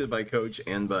protected by Coach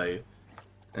and by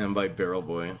Barrel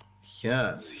Boy.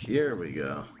 Yes, here we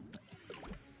go.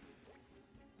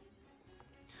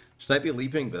 Should I be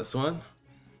leaping this one?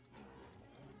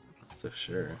 So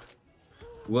sure.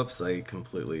 Whoops, I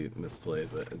completely misplayed,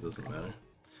 but it doesn't matter.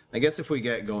 I guess if we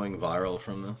get going viral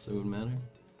from this, it would matter.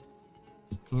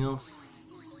 Something else.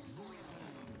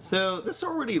 So this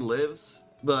already lives,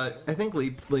 but I think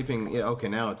leaping... Yeah, okay,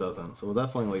 now it doesn't, so we'll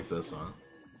definitely leap this one.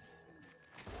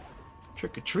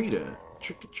 Trick-or-treater.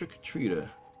 Trick-or-treater.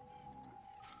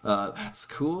 That's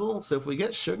cool. So if we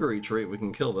get Sugary Trait, we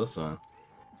can kill this one.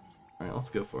 Alright, let's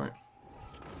go for it.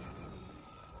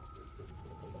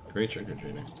 Great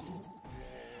trick-or-treating.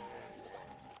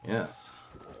 Yes.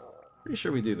 Pretty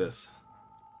sure we do this.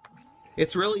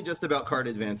 It's really just about card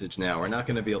advantage now. We're not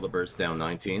going to be able to burst down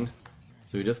 19.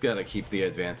 So we just got to keep the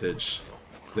advantage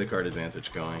the card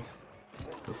advantage going.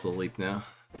 This will leap now.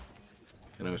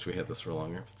 And I wish we had this for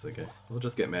longer, but it's okay. We'll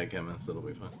just get Mad Chemist, it'll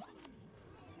be fine.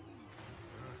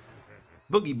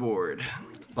 Boogie board.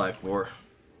 It's 5-4.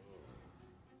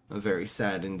 Very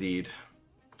sad indeed.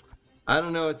 I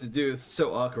don't know what to do. It's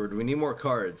so awkward. We need more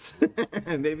cards.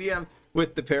 Maybe I'm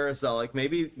with the Parasol. Like,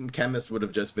 maybe Chemist would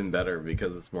have just been better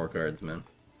because it's more cards, man.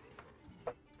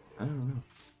 I don't know.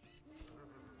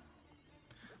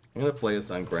 I'm gonna play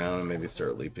this on ground and maybe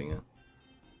start leaping it.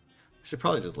 I should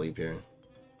probably just leap here.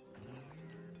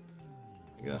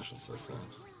 Gosh, it's so sad.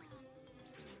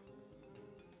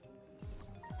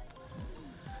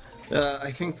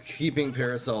 I think keeping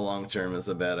Parasol long term is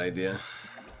a bad idea.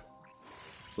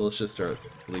 So let's just start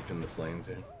leaping this lane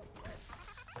too.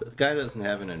 This guy doesn't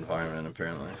have an environment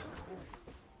apparently.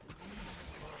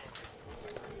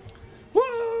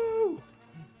 Woo!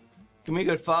 Give me a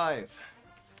good 5.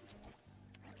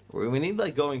 We need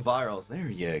like going virals. There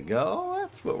you go.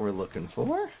 That's what we're looking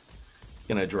for.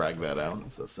 Gonna drag that out.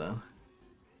 It's so sad.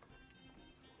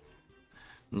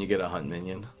 And you get a hunt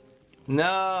minion.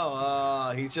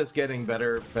 No, he's just getting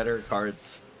better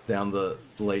cards down the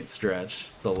late stretch.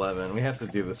 It's 11. We have to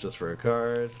do this just for a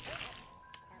card.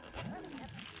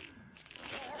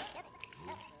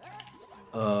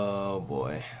 Oh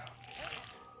boy.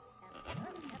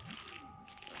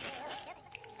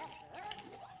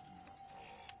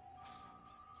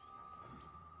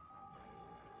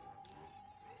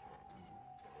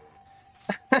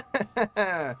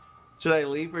 Should I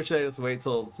leap or should I just wait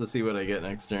to see what I get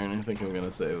next turn? I think I'm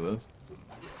gonna save this.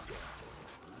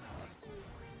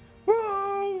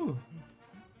 Woo!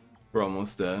 We're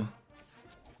almost dead.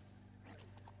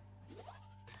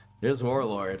 Here's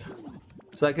Warlord.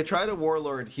 So I could try to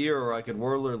Warlord here, or I could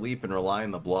Warlord leap and rely on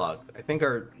the block. I think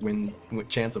our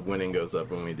chance of winning goes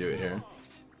up when we do it here.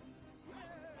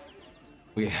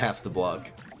 We have to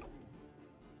block.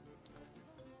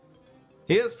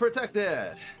 He is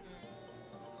protected!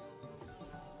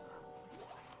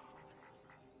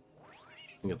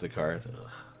 Gets a card. Ugh.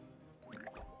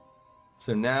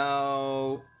 So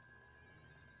now...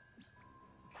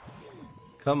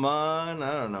 Come on,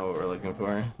 I don't know what we're looking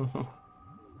for.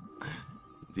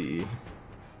 D.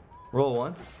 Roll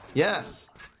 1.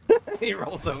 Yes! He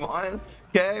rolled the 1.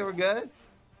 Okay, we're good.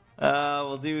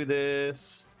 We'll do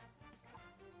this.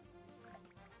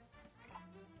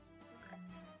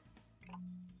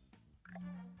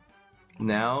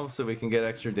 Now, so we can get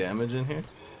extra damage in here?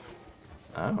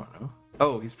 I don't know.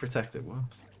 Oh, he's protected.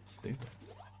 Whoops. Stupid.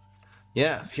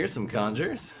 Yes, here's some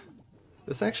conjures.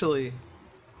 This actually...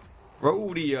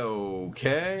 Rodeo,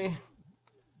 okay.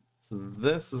 So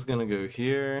this is gonna go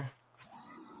here.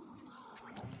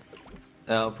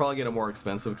 I'll probably get a more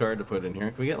expensive card to put in here.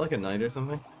 Can we get like a knight or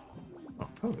something? Oh,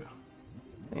 Pogo.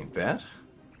 Ain't bad.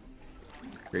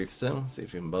 Gravestone, see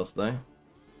if you can bust that.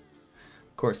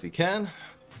 Of course he can.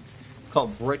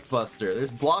 Called Brickbuster.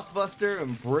 There's Blockbuster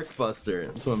and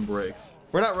Brickbuster. This one breaks.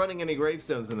 We're not running any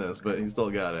gravestones in this, but he still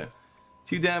got it.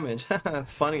 2 damage.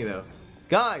 That's funny though.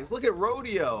 Guys, look at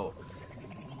Rodeo.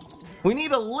 We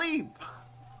need a leap.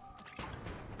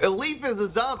 A leap is a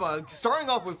Zaba. Starting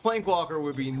off with Plankwalker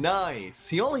would be nice.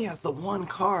 He only has the 1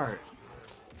 card.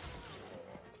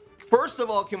 First of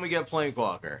all, can we get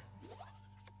Plankwalker?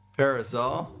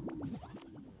 Parasol.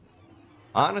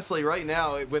 Honestly, right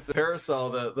now, with the Parasol,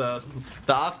 the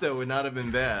Octo would not have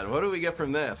been bad. What do we get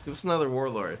from this? Give us another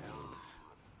Warlord.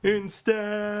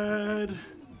 Instead...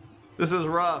 This is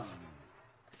rough.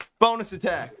 Bonus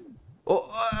attack.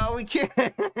 Oh, we can't.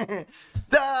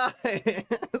 Die.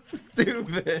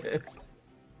 Stupid.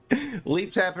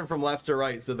 Leaps happen from left to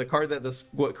right, so the card that this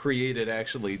what created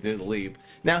actually did leap.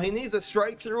 Now he needs a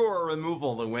strike through or a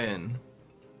removal to win.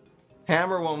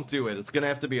 Hammer won't do it. It's gonna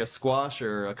have to be a squash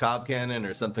or a cob cannon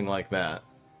or something like that.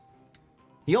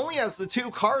 He only has the 2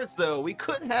 cards though. We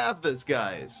could have this,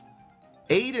 guys.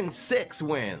 8 and 6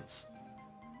 wins.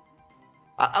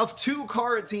 Of 2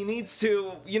 cards, he needs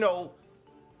to, you know,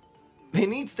 he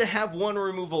needs to have 1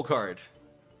 removal card.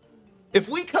 If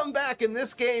we come back in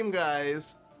this game,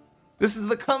 guys, this is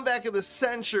the comeback of the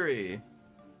century.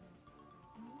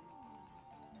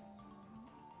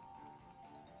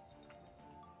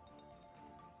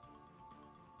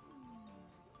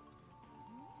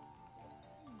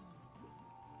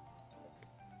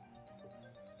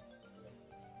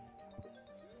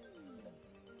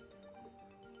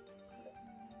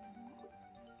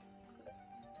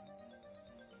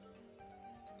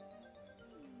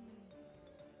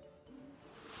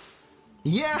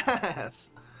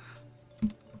 Yes!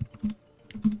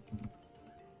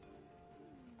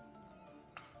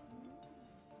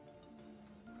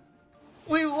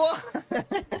 We won!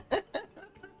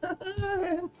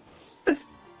 on!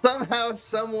 Somehow,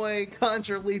 someway,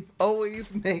 Conjure Leap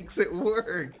always makes it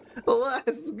work.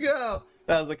 Let's go!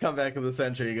 That was the comeback of the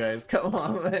century, guys. Come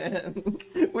on, man.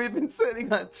 We've been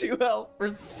sitting on 2 health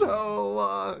for so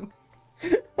long.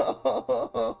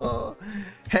 Oh,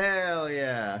 hell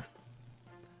yeah.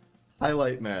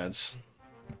 Highlight match.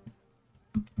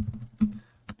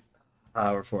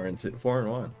 We're 4-2,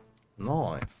 4-1.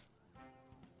 Nice.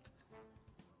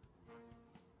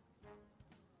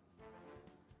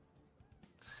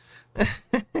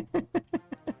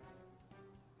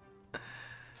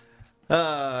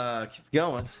 Keep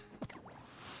going.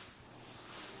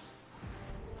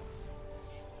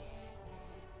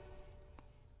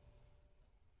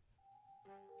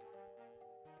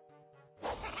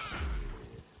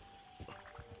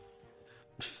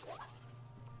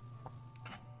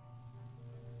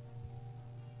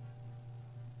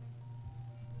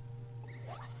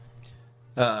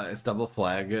 Is double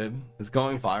flag good? Is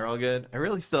going viral good? I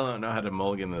really still don't know how to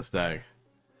mulligan this deck.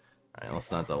 Alright,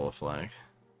 let's not double flag.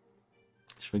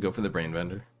 Should we go for the brain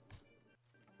vendor?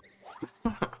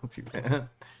 Too bad.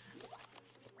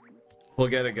 We'll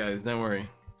get it, guys, don't worry.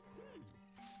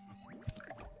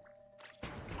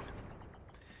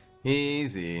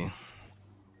 Easy.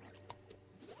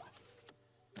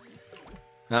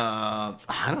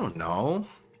 I don't know.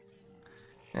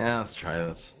 Yeah, let's try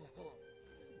this.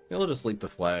 We'll just leap the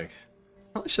flag.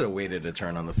 Probably should have waited a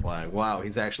turn on the flag. Wow,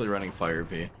 he's actually running Fire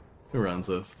P. Who runs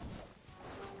this?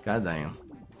 God damn.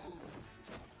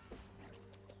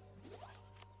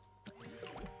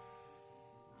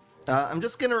 I'm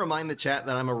just gonna remind the chat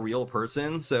that I'm a real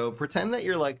person, so pretend that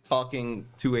you're like talking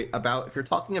to if you're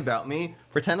talking about me,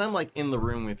 pretend I'm like in the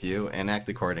room with you and act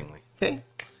accordingly, okay?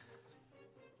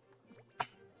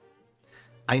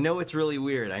 I know it's really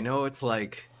weird. I know it's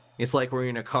like we're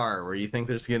in a car where you think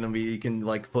there's gonna be, you can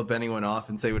like flip anyone off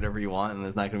and say whatever you want and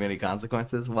there's not gonna be any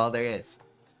consequences. Well, there is.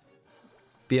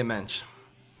 Be a mensch.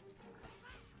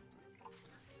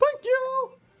 Thank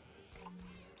you!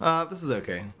 This is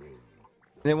okay.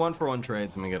 They 1-for-1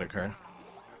 trades and we get a card.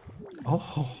 Oh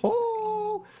ho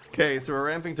ho! Okay, so we're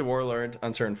ramping to Warlord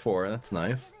on turn 4. That's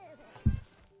nice.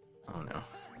 Oh no.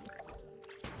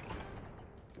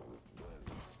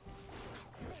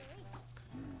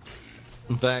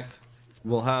 In fact,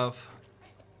 we'll have...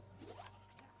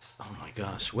 Oh my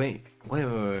gosh, wait. Wait.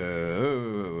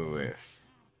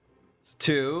 So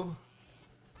 2.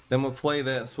 Then we'll play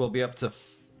this. We'll be up to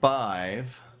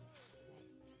 5.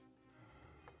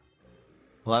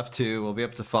 We'll have 2. We'll be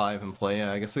up to 5 and play.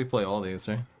 Yeah, I guess we play all these,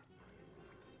 right?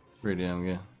 It's pretty damn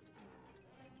good.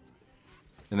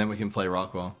 And then we can play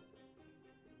Rockwell.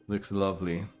 Looks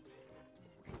lovely.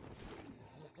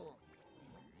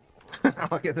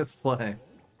 Look at this play.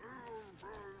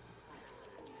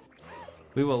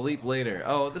 We will leap later.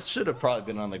 Oh, this should have probably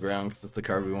been on the ground because it's the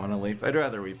card we want to leap. I'd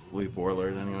rather we leap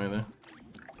Warlord anyway, though.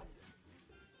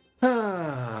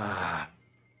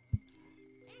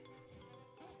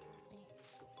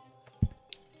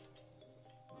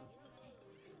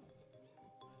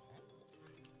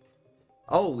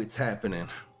 Oh, it's happening.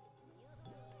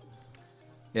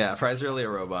 Yeah, Fry's really a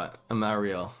robot. I'm not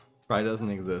real. Fry doesn't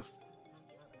exist.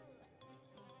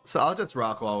 So I'll just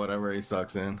Rockwall whatever he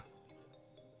sucks in.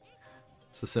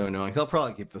 This is so annoying. They'll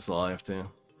probably keep this alive too.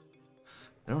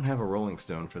 I don't have a Rolling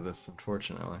Stone for this,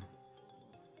 unfortunately.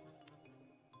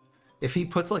 If he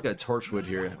puts like a Torchwood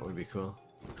here, it would be cool.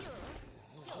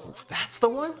 Oh, that's the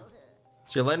one?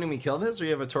 So you're letting me kill this, or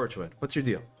you have a Torchwood? What's your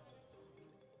deal?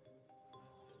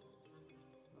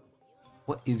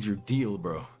 What is your deal,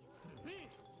 bro?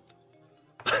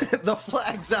 The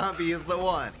flag zombie is the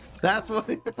one. That's what.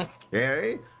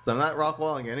 Okay. So I'm not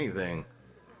Rockwalling anything.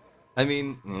 I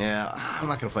mean, yeah, I'm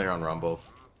not gonna play around Rumble.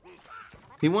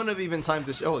 He wouldn't have even time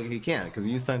to. Oh, he can because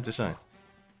he used time to shine.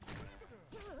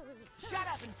 Shut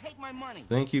up and take my money.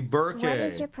 Thank you, Burke. What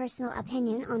is your personal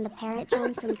opinion on the parrot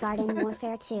drone from Garden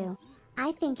Warfare 2?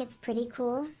 I think it's pretty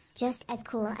cool, just as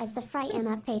cool as the Fry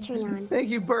Emma Patreon. Thank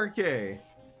you, Burke.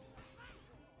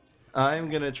 I'm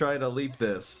gonna try to leap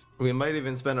this. We might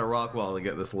even spend a Rockwall to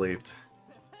get this leaped.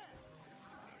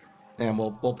 And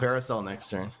we'll Paracel next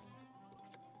turn.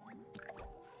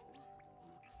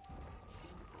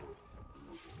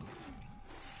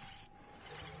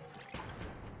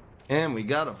 And we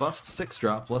got a buffed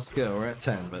 6-drop. Let's go. We're at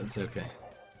 10, but it's okay.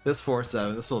 This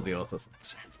 4-7, this will deal with this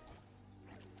next turn.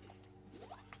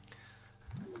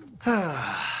 Here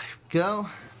we go.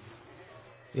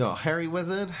 Yo, Harry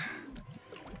Wizard.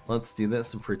 Let's do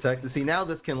this and protect. See, now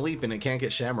this can leap and it can't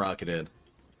get shamrocketed,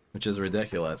 which is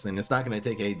ridiculous. And it's not going to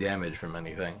take any damage from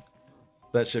anything.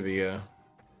 So that should be good.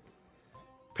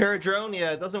 Paradrone,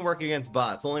 yeah, it doesn't work against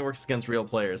bots. It only works against real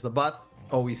players. The bots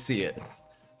always see it.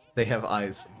 They have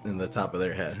eyes in the top of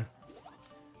their head.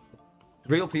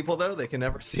 Real people, though, they can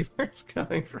never see where it's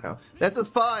coming from. That's a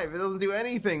 5. It doesn't do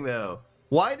anything, though.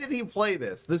 Why did he play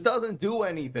this? This doesn't do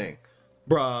anything.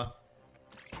 Bruh.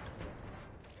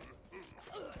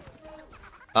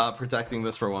 Protecting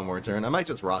this for one more turn. I might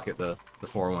just rocket the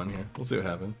 4-1 here. We'll see what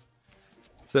happens.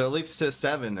 So it leaps to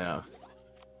 7 now.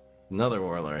 Another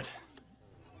Warlord.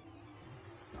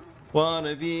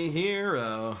 Wanna be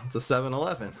hero. It's a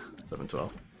 7-11.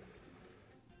 7-12.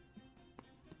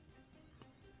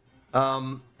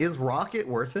 Is Rocket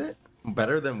worth it?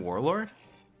 Better than Warlord?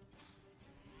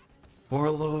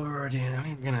 Warlord, yeah,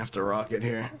 I'm gonna have to Rocket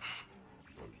here.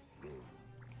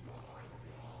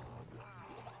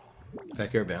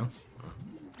 Back air bounce.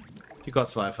 He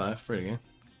costs 5-5, pretty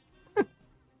good.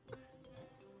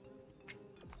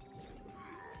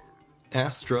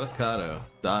 Astrocado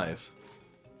dies.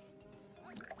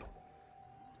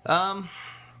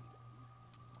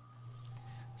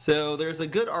 So there's a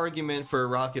good argument for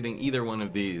rocketing either one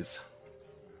of these.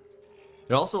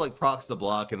 It also like procs the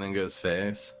block and then goes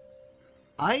phase.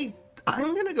 I'm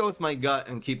gonna go with my gut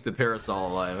and keep the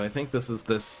Parasol alive. I think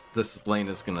this lane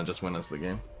is gonna just win us the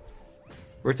game.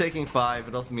 We're taking 5.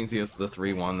 It also means he has the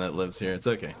 3-1 that lives here. It's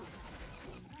okay.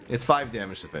 It's 5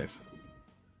 damage to face.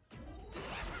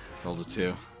 Roll to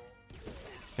 2.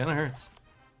 Kinda hurts.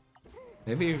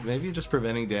 Maybe just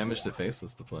preventing damage to face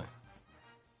was the play.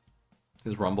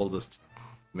 His Rumble just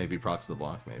maybe procs the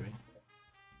block, maybe.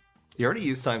 He already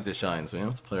used Time to Shine, so we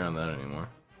don't have to play around that anymore.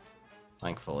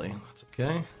 Thankfully. That's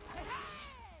okay.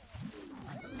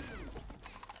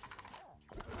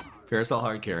 Parasol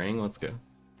hard carrying, let's go.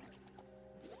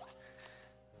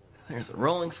 There's a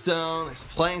Rolling Stone, there's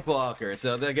Plank Walker.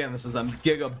 So again, this is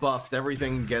Giga buffed.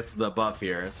 Everything gets the buff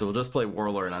here, so we'll just play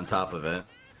Warlord on top of it.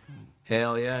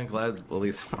 Hell yeah, I'm glad at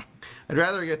least... I'd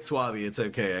rather get Swabby, it's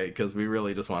okay, because we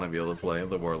really just want to be able to play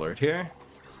the Warlord here.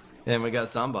 And we got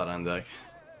Zombot on deck.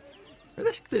 Where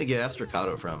the heck did he get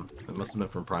Astrocado from? It must have been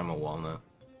from Primal Walnut.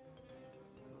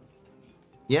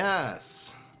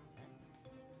 Yes!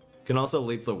 Can also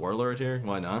leap the Warlord here,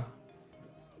 why not?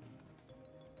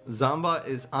 Zombot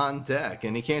is on deck,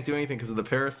 and he can't do anything because of the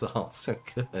Parasol. So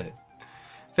good. In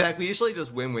fact, we usually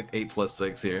just win with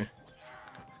 8+6 here.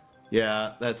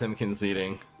 Yeah, that's him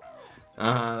conceding.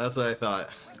 That's what I thought.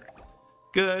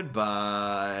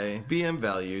 Goodbye. BM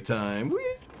value time.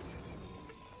 Whee!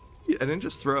 Yeah, I didn't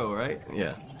just throw, right?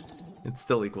 Yeah. It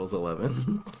still equals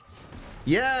 11.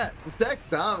 Yes! This deck's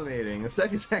dominating. This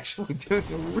deck is actually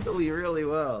doing really, really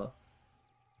well.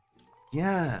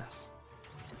 Yes.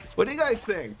 What do you guys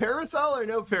think? Parasol or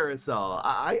no Parasol?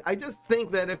 I just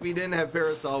think that if we didn't have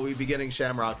Parasol, we'd be getting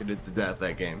Shamrocketed to death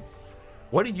that game.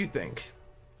 What do you think?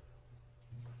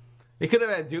 We could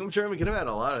have had Doomchurn, we could have had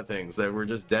a lot of things that were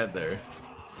just dead there.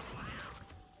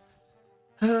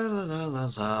 La la la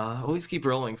la. Always keep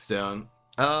Rolling Stone.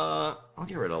 I'll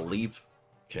get rid of Leap.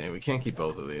 Okay, we can't keep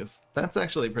both of these. That's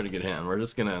actually a pretty good hand. We're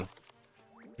just gonna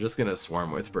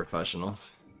swarm with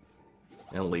professionals.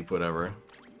 And Leap whatever.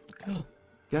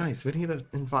 Guys, we need an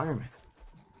environment.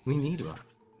 We need one.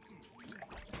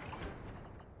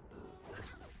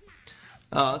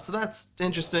 So that's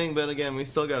interesting, but again, we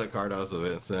still got a card off of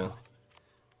it, so...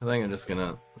 I think I'm just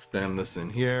gonna spam this in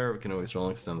here. We can always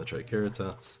Rolling Stone the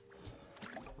Triceratops.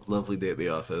 Lovely day at the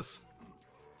office.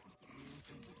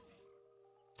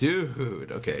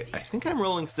 Dude, okay. I think I'm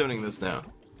Rolling Stoning this now.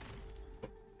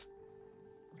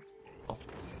 Oh.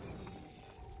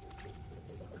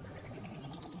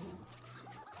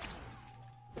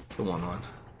 The 1-1.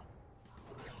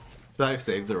 Should I have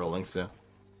saved the Rolling Stone?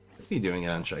 I'd be doing it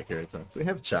on Triceratops. We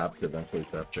have Chop to eventually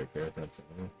trap Triceratops.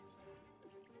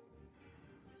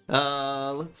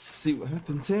 Let's see what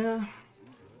happens here.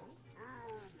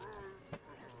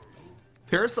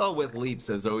 Parasol with leaps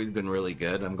has always been really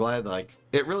good. I'm glad, like,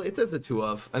 it says a 2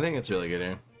 of. I think it's really good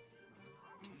here.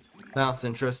 That's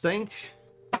interesting.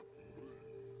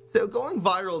 So going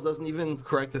viral doesn't even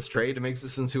correct this trade. It makes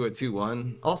this into a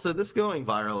 2-1. Also, this going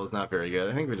viral is not very good.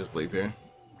 I think we just leap here.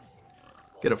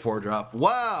 Get a 4-drop.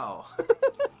 Wow!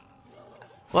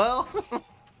 Well,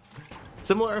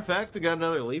 similar effect. We got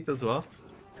another leap as well.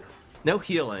 No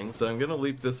healing, so I'm gonna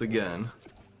leap this again.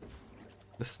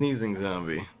 The sneezing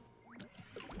zombie.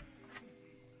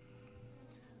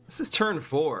 This is turn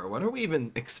 4. What are we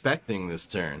even expecting this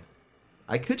turn?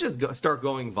 I could just start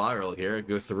going viral here.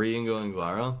 Go 3 and going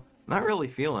viral. Not really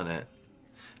feeling it.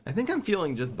 I think I'm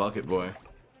feeling just Bucket Boy.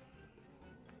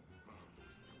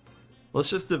 Let's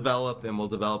just develop, and we'll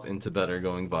develop into better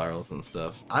going virals and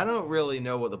stuff. I don't really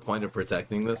know what the point of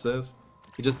protecting this is.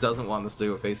 He just doesn't want this to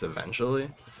go face eventually.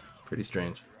 It's pretty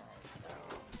strange.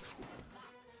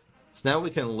 So now we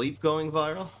can leap going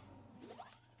viral.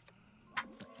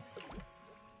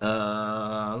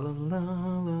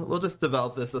 We'll just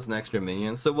develop this as an extra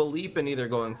minion. So we'll leap and either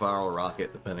going viral or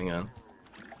rocket, depending on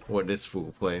what this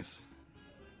fool plays.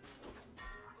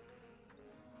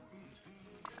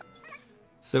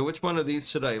 So which one of these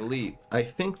should I leap? I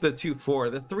think the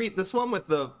 2-4. The 3. This one with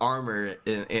the armor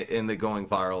in the going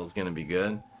viral is going to be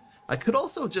good. I could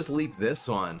also just leap this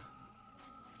one.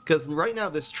 Because right now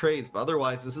this trades, but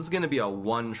otherwise this is going to be a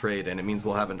 1 trade, and it means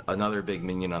we'll have another big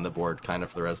minion on the board kind of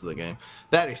for the rest of the game.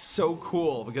 That is so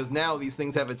cool, because now these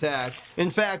things have attack. In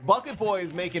fact, Bucket Boy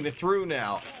is making it through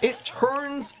now. It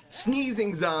turns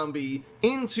Sneezing Zombie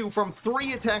into from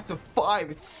 3 attack to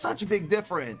 5. It's such a big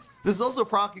difference. This is also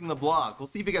proccing the block. We'll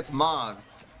see if he gets Mog.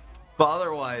 But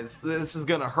otherwise, this is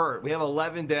going to hurt. We have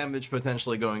 11 damage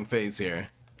potentially going phase here.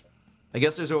 I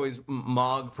guess there's always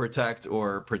Mog, Protect,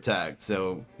 or Protect,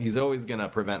 so he's always gonna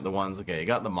prevent the ones. Okay, he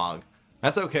got the Mog.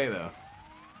 That's okay, though.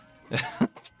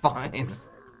 It's fine.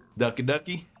 Ducky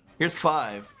Ducky. Here's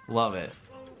 5. Love it.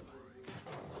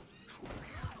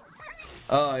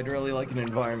 Oh, I'd really like an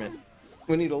environment.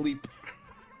 We need a leap.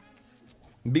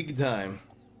 Big time.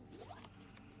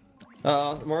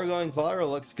 More going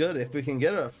viral looks good. If we can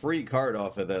get a free card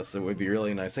off of this, it would be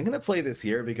really nice. I'm gonna play this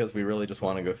here because we really just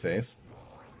want to go face.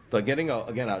 But getting,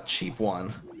 again, a cheap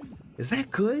one, is that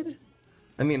good?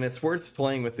 I mean, it's worth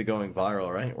playing with the going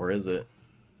viral, right? Or is it?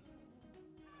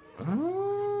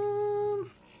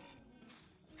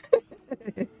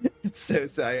 It's so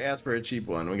sad. I asked for a cheap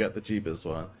one. We got the cheapest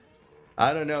one.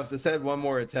 I don't know. If this had one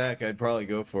more attack, I'd probably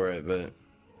go for it, but...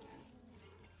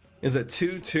 Is it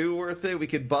 2-2 worth it? We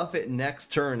could buff it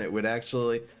next turn. It would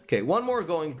actually... Okay, one more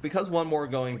going... Because one more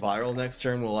going viral next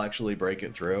turn will actually break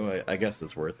it through. I guess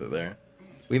it's worth it there.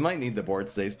 We might need the board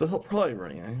states, but he'll probably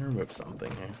remove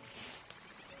something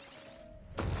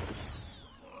here.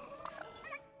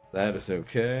 That is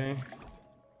okay.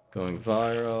 Going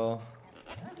viral.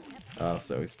 Oh,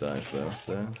 so he dies though,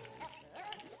 so...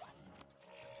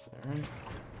 That's alright.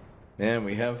 And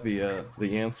we have the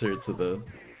answer to the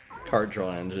card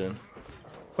draw engine.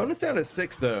 Opponent's down to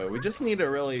 6 though. We just need to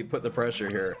really put the pressure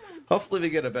here. Hopefully we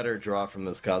get a better draw from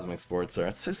this Cosmic Sportster.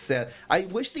 It's so sad. I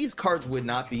wish these cards would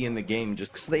not be in the game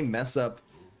just because they mess up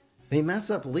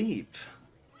Leap.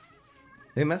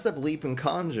 They mess up Leap and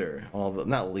Conjure. Well,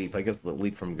 not Leap, I guess the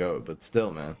Leap from Goat, but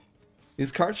still, man.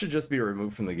 These cards should just be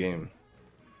removed from the game.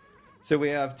 So we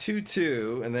have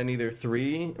 2-2, and then either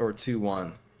 3 or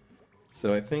 2-1.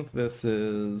 So I think this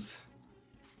is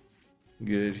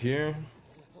good here.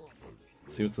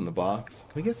 Let's see what's in the box.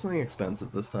 Can we get something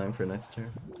expensive this time for next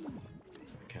turn?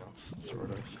 That counts,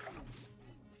 sort of.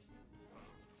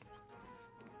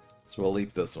 So we'll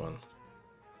leap this one.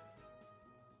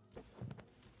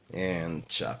 And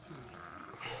chop.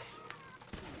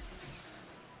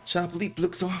 Chop leap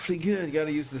looks awfully good. You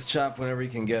gotta use this chop whenever you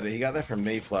can get it. He got that from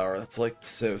Mayflower. That's like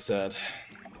so sad.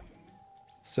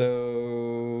 So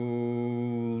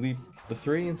leap the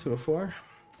 3 into a 4.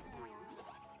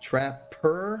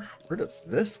 Trapper. Where does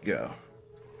this go?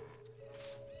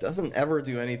 Doesn't ever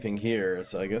do anything here,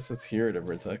 so I guess it's here to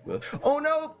protect the... Oh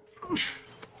no!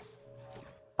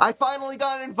 I finally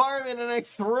got an environment and I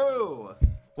threw!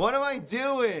 What am I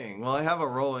doing? Well, I have a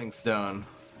Rolling Stone.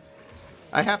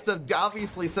 I have to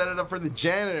obviously set it up for the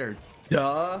janitor.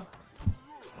 Duh.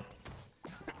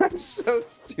 I'm so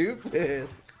stupid.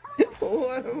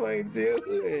 What am I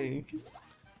doing?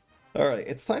 Alright,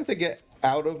 it's time to get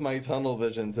out of my tunnel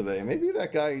vision today. Maybe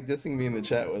that guy dissing me in the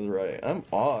chat was right. I'm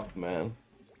off, man.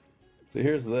 So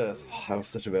here's this. Oh, that was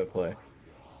such a bad play. Can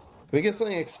we get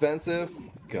something expensive?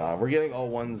 God, we're getting all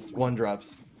one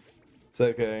drops. It's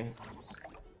okay.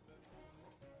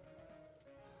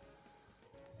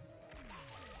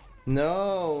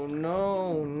 No,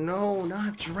 no, no,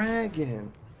 not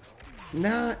dragon.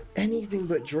 Not anything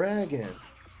but dragon.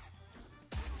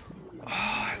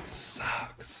 Oh, it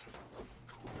sucks.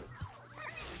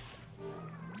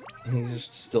 He's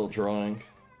just still drawing.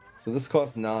 So this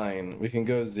costs 9. We can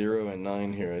go 0 and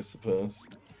 9 here, I suppose.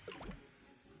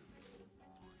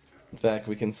 In fact,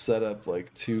 we can set up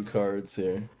like 2 cards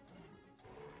here.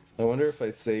 I wonder if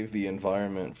I save the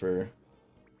environment for...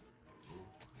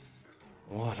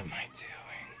 What am I doing?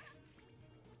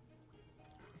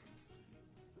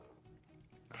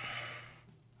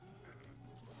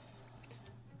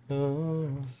 Oh,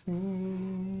 see.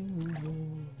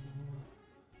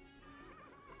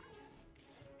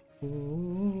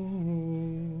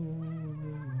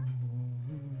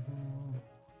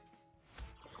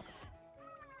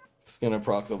 Just gonna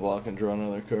proc the block and draw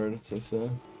another card. It's so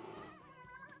sad.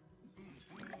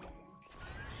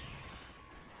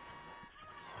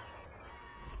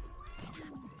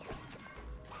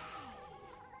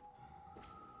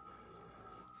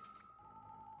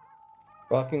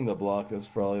 Rocking the block is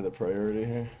probably the priority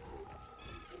here.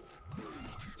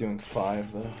 He's doing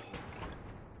 5 though.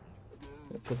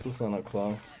 It puts us on a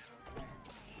clock.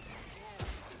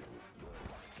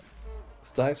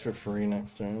 This dies for free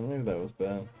next turn. Maybe that was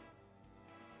bad.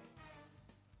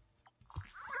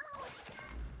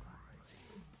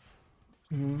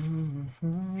 I'm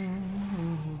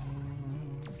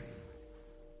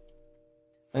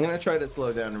gonna try to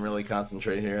slow down and really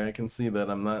concentrate here. I can see that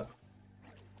I'm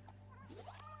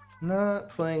not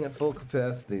playing at full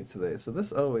capacity today, so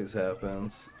this always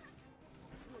happens.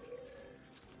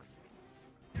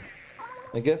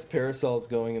 I guess Parasol's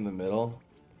going in the middle.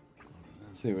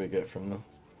 Let's see what we get from this.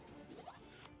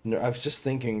 I was just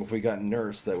thinking if we got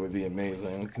Nurse, that would be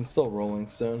amazing. We can still Rolling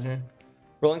Stone here.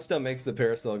 Rolling Stone makes the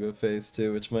Parasol go phase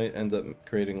too, which might end up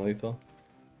creating lethal.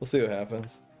 We'll see what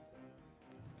happens.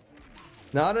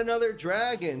 Not another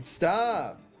dragon!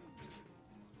 Stop!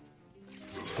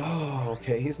 Oh,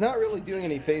 okay. He's not really doing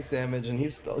any face damage, and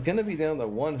he's gonna be down to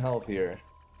 1 health here.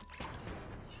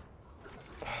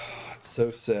 It's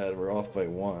so sad. We're off by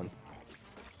 1.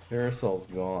 Parasol's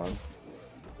gone.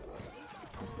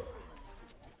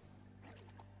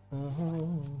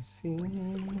 Oh, see.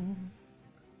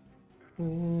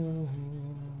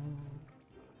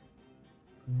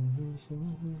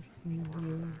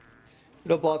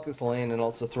 It'll block this lane and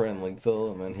also threaten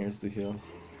lethal, and then here's the heal.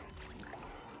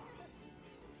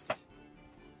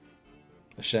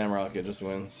 The Shamrock, it just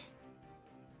wins.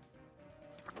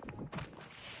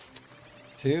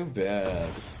 Too bad.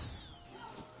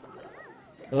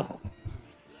 Ugh.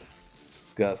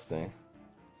 Disgusting.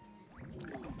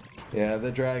 Yeah,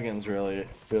 the dragons really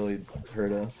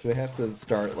hurt us. We have to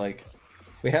start, like...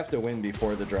 We have to win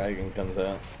before the dragon comes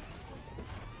out.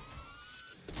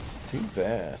 Too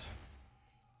bad.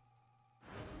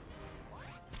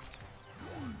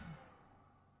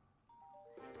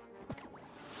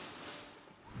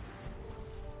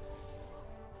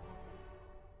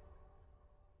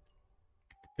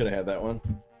 Could have had that one.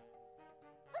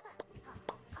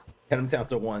 Get him down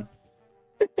to 1.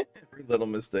 Every little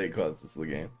mistake causes the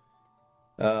game.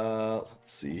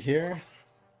 Let's see here.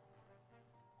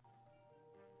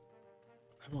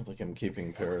 I don't think I'm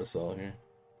keeping Parasol here.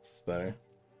 This is better.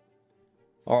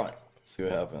 Alright, let's see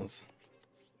what happens.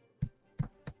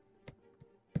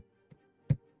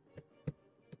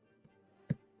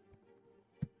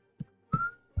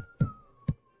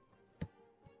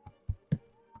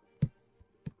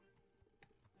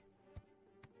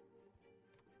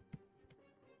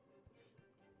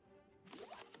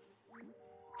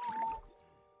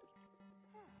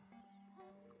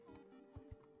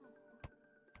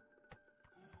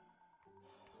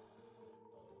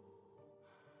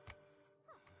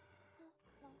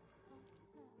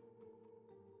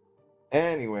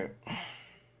 Anyway.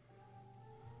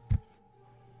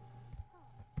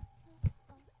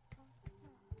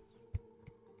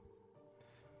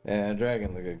 Yeah,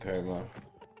 Dragon's a good card, man.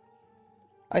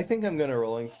 I think I'm gonna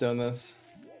Rolling Stone this.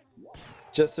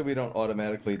 Just so we don't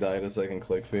automatically die to second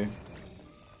click fee.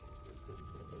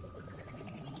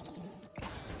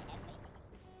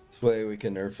 This way we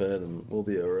can nerf it and we'll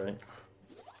be alright.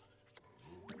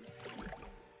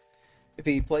 If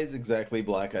he plays exactly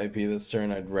Black IP this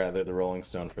turn, I'd rather the Rolling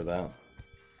Stone for that.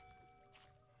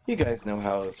 You guys know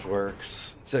how this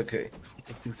works. It's okay. It's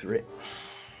a 2-3.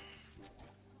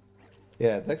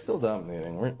 Yeah, deck's still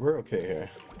dominating. We're okay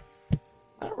here.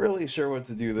 Not really sure what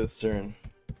to do this turn.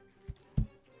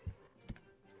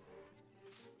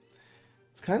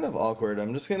 It's kind of awkward.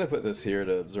 I'm just gonna put this here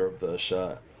to absorb the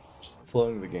shot. Just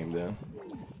slowing the game down.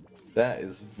 That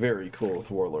is very cool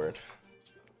with Warlord.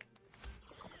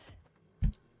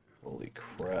 Holy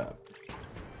crap.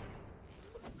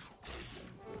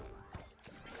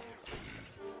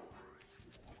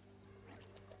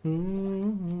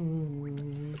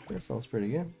 That sounds pretty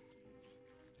good.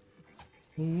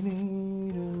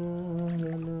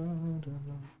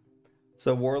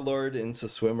 So Warlord into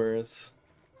Swimmers.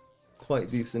 Quite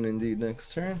decent indeed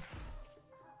next turn.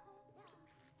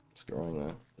 Scrolling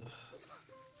that. Ugh.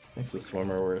 Makes the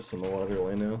Swimmer worse in the water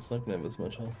lane now. It's not gonna have as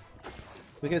much health.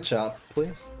 We get Chop,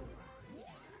 please?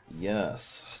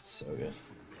 Yes, it's so good.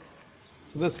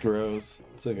 So this grows.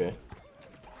 It's okay.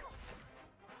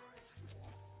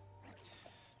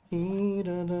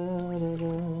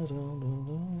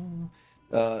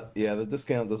 Yeah, the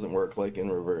discount doesn't work like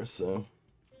in reverse, so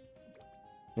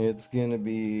it's gonna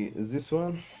be, is this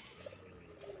one?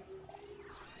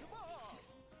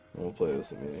 We'll play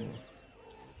this immediately.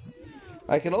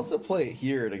 I could also play it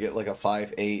here to get like a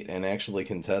 5-8 and actually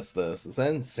contest this. Is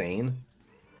that insane?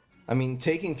 I mean,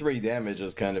 taking 3 damage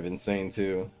is kind of insane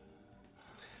too.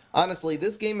 Honestly,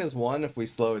 this game is won if we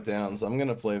slow it down, so I'm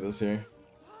gonna play this here.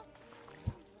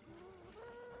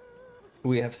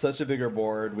 We have such a bigger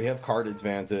board. We have card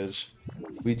advantage.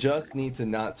 We just need to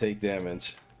not take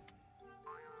damage.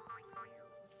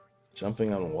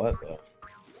 Jumping on what, though?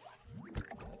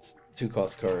 That's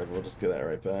 2-cost card. We'll just get that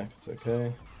right back. It's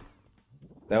okay.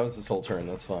 That was this whole turn.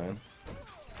 That's fine.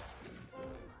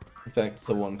 In fact, it's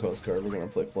a 1-cost card. We're going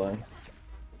to play flag.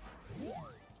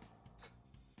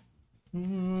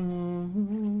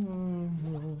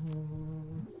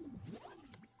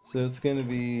 So it's going to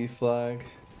be flag.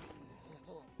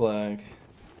 Flag.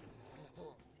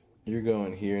 You're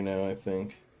going here now, I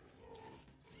think.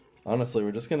 Honestly,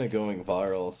 we're just gonna going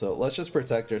viral, so let's just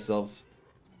protect ourselves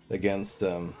against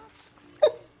the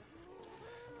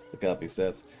copy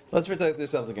sets. Let's protect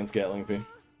ourselves against Gatling P.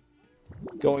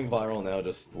 Going viral now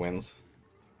just wins.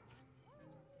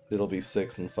 It'll be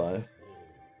 6 and 5.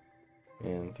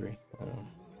 And 3. I don't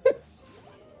know.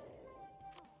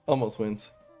 Almost wins.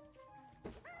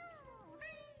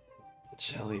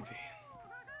 Jelly bean.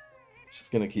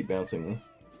 Just gonna keep bouncing this.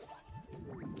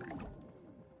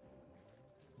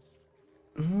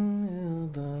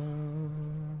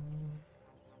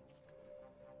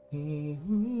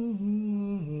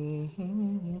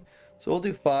 So we'll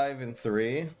do 5 and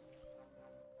 3.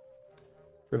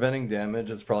 Preventing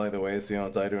damage is probably the way so you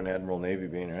don't die to an Admiral Navy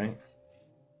Bean, right?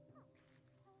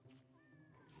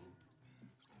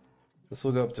 This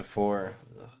will go up to 4.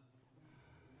 Ugh.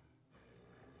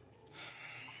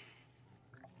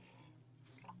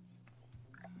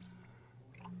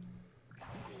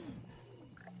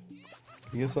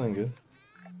 You get something good.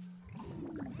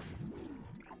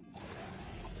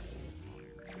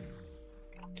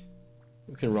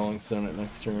 We can Rolling Stone it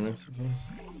next turn, I suppose.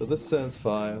 But this says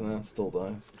 5, and that still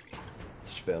dies.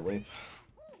 Such a bad leap.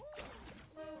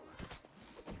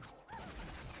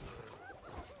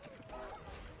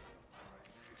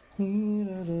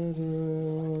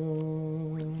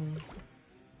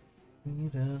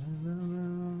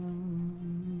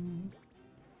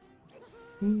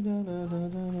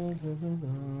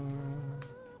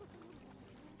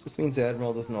 Just means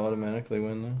Admiral doesn't automatically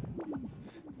win now.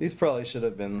 These probably should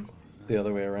have been the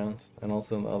other way around, and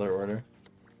also in the other order.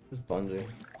 There's Bungie.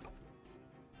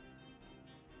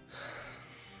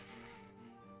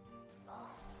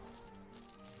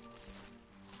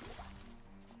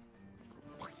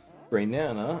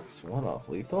 Raynana is 1-off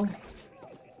lethal.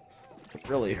 It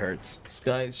really hurts.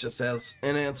 Skies just has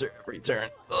an answer every turn.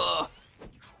 Ugh.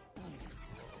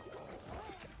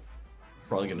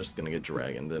 Probably just gonna get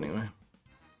dragoned anyway.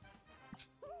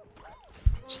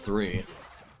 It's 3.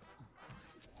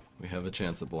 We have a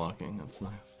chance of blocking. That's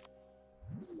nice.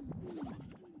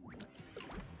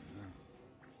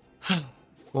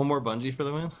 One more Bungie for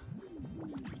the win.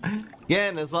 Yeah,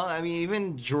 and as long, I mean,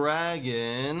 even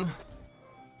dragon.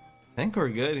 I think we're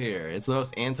good here. It's the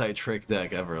most anti-trick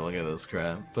deck ever. Look at this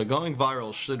crap. But going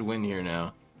viral should win here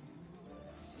now.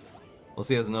 Unless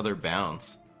he has another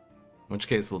bounce. In which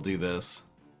case we'll do this.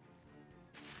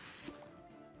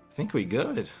 I think we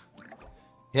good.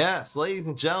 Yes, ladies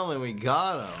and gentlemen, we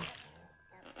got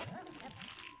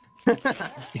him.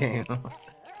 This game.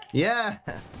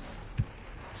 Yes.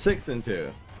 6 and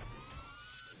 2.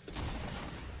 2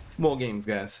 more games,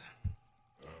 guys.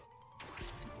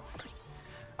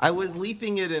 I was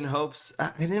leaping it in hopes.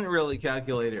 I didn't really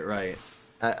calculate it right.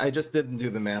 I just didn't do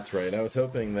the math right. I was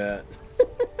hoping that.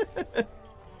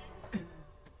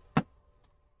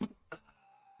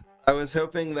 I was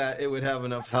hoping that it would have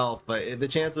enough health, but the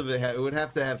chance of it would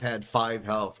have to have had 5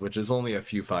 health, which is only a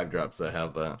few 5 drops that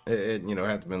have that. It you know,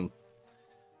 had to been,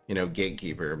 you know,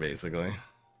 gatekeeper basically.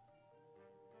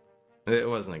 It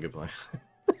wasn't a good play.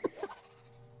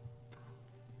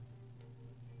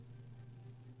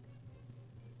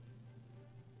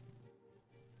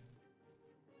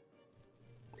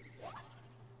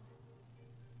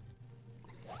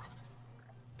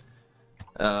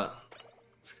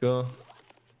 Let's go.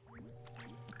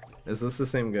 Is this the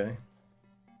same guy?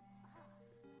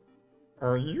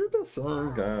 Are you the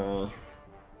same guy?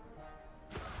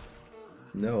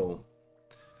 No.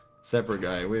 Separate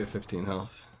guy. We have 15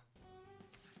 health.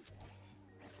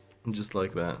 Just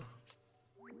like that.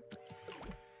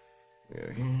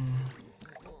 Go here.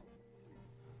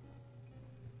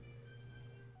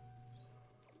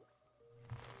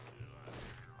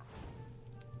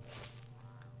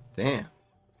 Damn.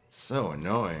 It's so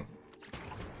annoying.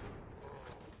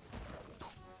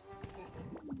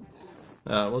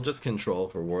 We'll just control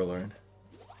for Warlord.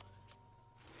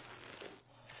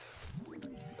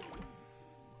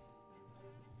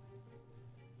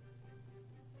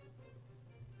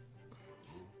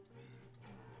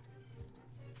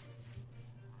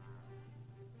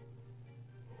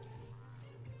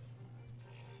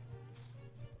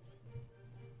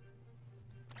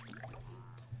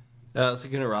 So you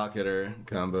can rocket or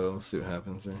combo, see what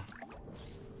happens here.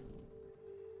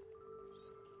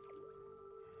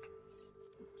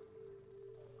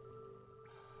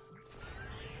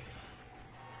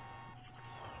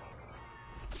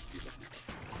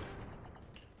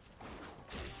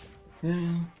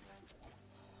 Yeah.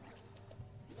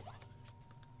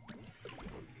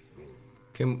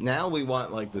 Okay, now we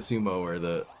want like the sumo or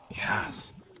the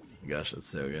yes. Gosh, that's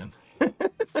so good.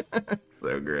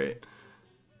 So great.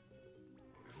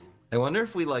 I wonder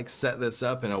if we like set this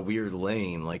up in a weird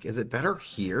lane. Like, is it better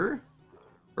here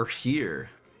or here?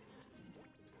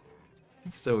 I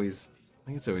think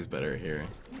it's always better here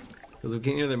because we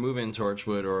can either move in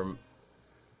Torchwood or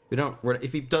we don't.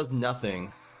 If he does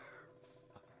nothing,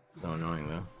 it's so annoying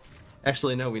though.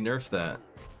 Actually, no, we nerfed that.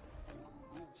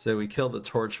 So we kill the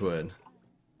Torchwood.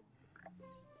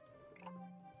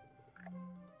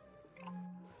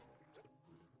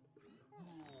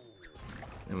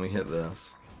 And we hit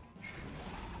this.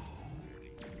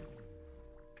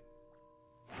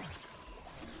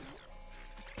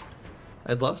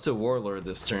 I'd love to Warlord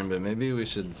this turn, but maybe we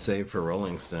should save for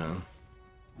Rolling Stone.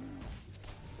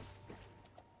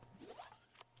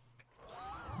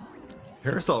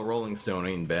 Parasol Rolling Stone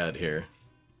ain't bad here.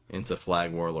 Into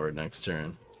Flag Warlord next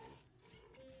turn.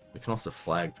 We can also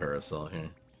flag Parasol here.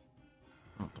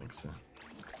 I don't think so.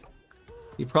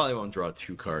 He probably won't draw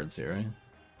 2 cards here, right?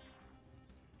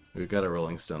 We've got a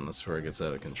Rolling Stone this before it gets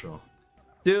out of control.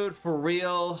 Dude, for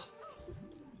real?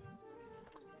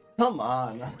 Come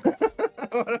on.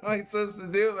 What am I supposed to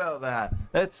do about that?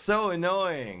 That's so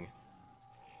annoying.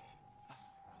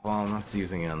 Well, I'm not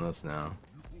using it on this now.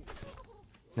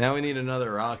 Now we need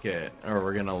another rocket, or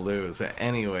we're gonna lose.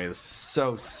 Anyway, this is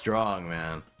so strong,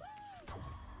 man.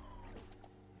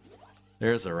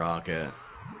 There's a rocket.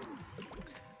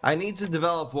 I need to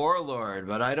develop Warlord,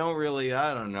 but I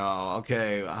don't know.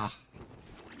 Okay,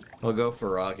 we'll go for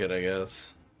rocket, I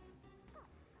guess.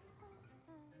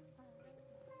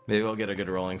 Maybe we'll get a good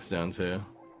Rolling Stone, too.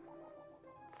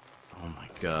 Oh my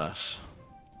gosh.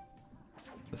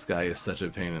 This guy is such a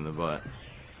pain in the butt.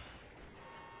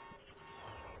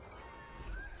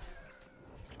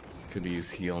 Could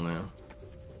use heal now.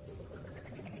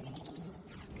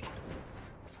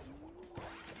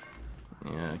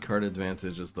 Yeah, card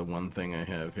advantage is the one thing I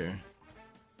have here.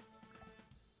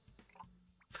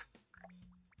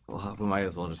 We might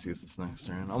as well just use this next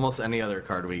turn. Almost any other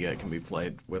card we get can be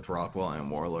played with Rockwell and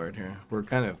Warlord here. We're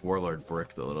kind of Warlord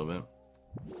bricked a little bit.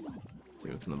 Let's see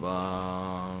what's in the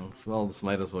box. Well, this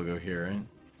might as well go here, right?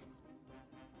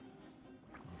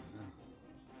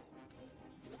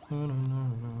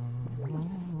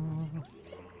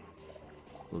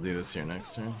 We'll do this here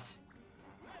next turn.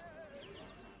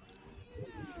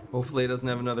 Hopefully he doesn't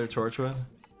have another Torchwood.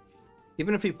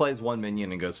 Even if he plays 1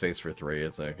 minion and goes face for 3,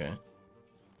 it's okay.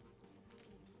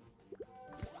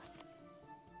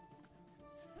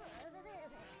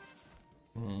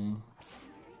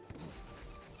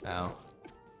 Ow.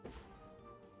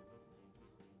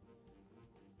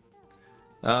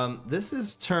 This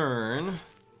is turn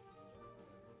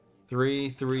 3,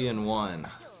 3, and 1.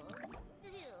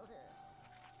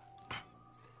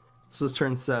 This was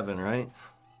turn 7, right?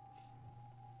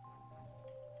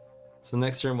 So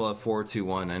next turn we'll have 4, 2,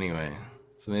 1 anyway.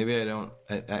 So maybe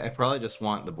I probably just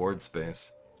want the board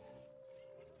space.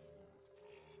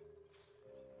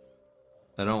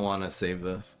 I don't want to save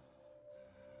this.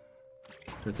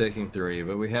 We're taking 3,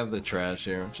 but we have the trash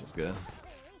here, which is good.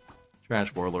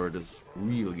 Trash Warlord is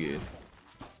real good.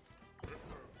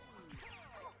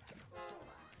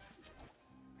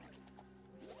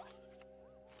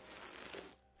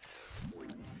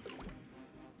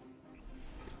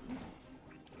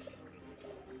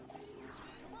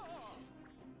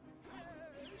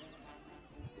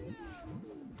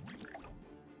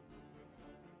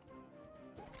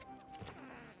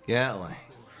 Gatling.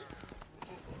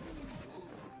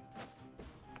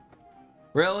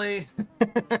 Really?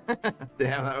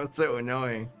 Damn, that was so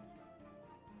annoying.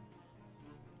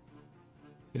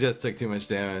 He just took too much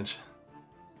damage.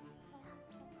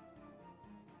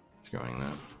 Screwing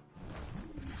that.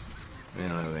 I don't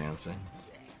know the answer.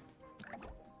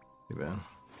 Too bad.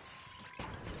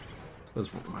 Was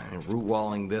root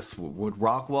walling this? Would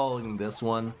rock walling this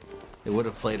one? It would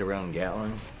have played around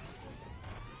Gatling.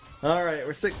 All right,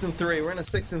 we're 6 and 3. We're in a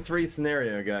 6 and 3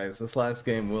 scenario, guys. This last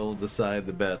game will decide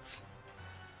the bets.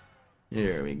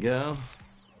 Here we go.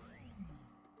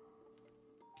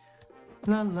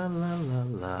 La la la la la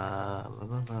la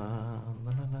la la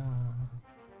la la.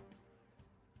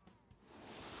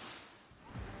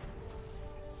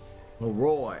 All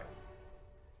right.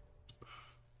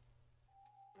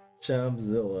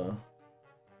 Chubzilla.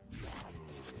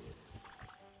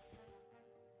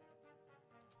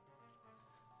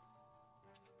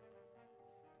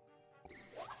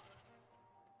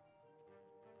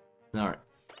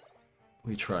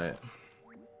 We try it.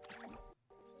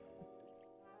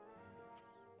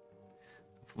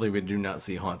 Hopefully we do not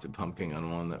see Haunted Pumpkin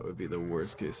on one. That would be the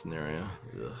worst case scenario.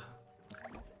 Ugh.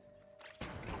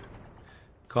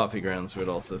 Coffee Grounds would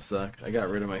also suck. I got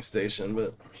rid of my station,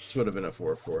 but this would have been a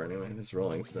 4-4 anyway. There's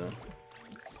Rolling Stone.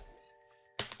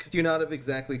 Could you not have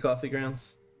exactly Coffee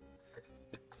Grounds?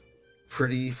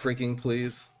 Pretty freaking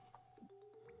please.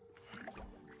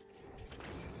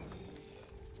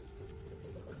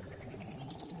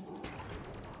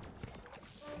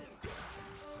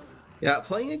 Yeah,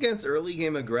 playing against early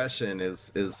game aggression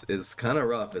is kind of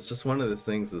rough. It's just one of those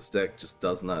things this deck just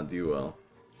does not do well.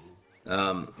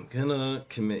 I'm gonna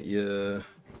commit you,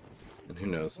 and who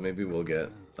knows, maybe we'll get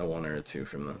a 1 or a 2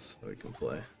 from this that we can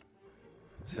play.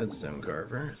 It's Headstone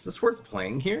Carver. Is this worth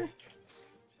playing here?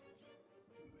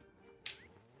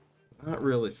 Not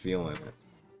really feeling it. I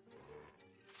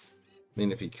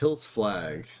mean, if he kills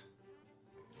Flag,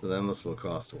 so then this will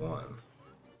cost 1.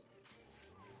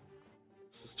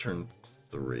 This is turn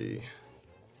 3.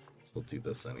 So we'll do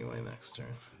this anyway next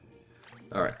turn.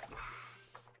 Alright.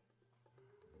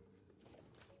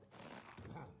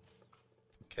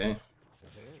 Okay.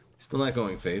 Still not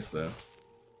going face though.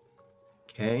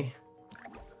 Okay.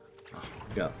 Oh,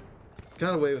 got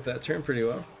away with that turn pretty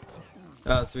well.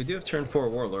 So we do have turn 4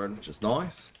 Warlord, which is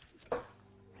nice.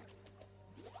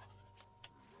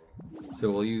 So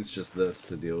we'll use just this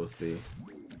to deal with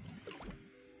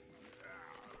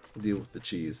the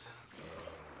cheese.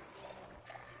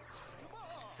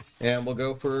 And we'll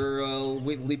go for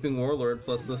Leaping Warlord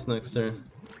plus this next turn.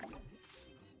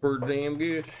 We're damn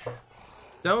good.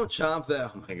 Don't chomp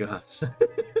that. Oh my gosh.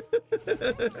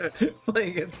 Playing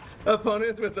against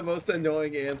opponents with the most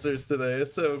annoying answers today.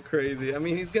 It's so crazy. I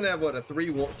mean, he's going to have, what, a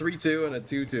 3-2 and a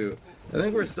 2-2. I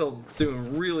think we're still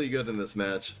doing really good in this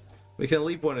match. We can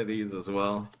leap one of these as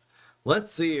well.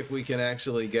 Let's see if we can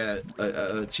actually get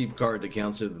a cheap card to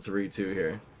counter the 3-2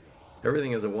 here.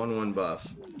 Everything is a 1-1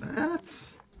 buff.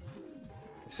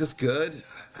 Is this good?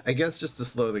 I guess just to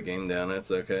slow the game down, it's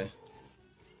okay.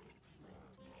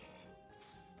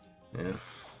 Yeah.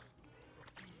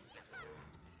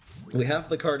 We have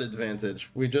the card advantage.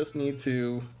 We just need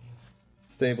to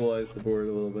stabilize the board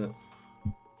a little bit.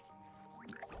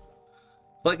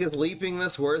 Like, is leaping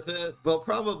this worth it? We'll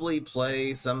probably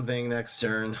play something next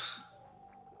turn.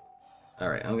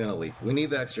 Alright, I'm gonna leap. We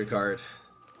need the extra card.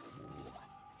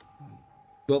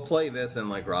 We'll play this and,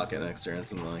 like, Rocket next turn,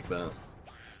 something like that.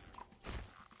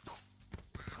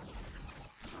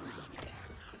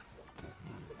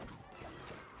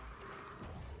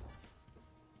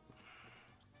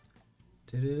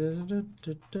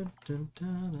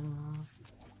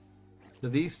 So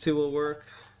these two will work.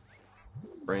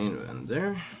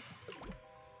 Brainbender.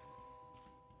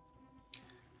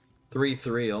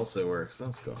 3-3 also works.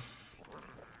 That's cool.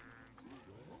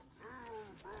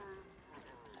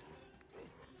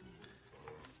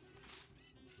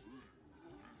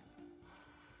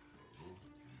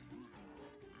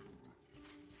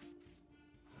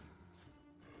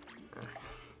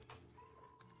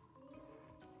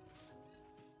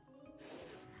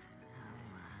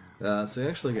 So you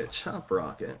actually get Chop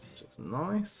Rocket, which is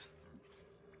nice.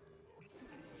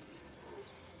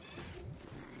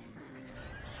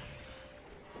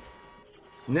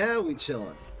 Now we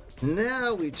chillin'.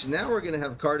 Now we're gonna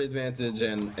have card advantage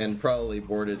and probably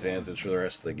board advantage for the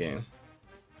rest of the game.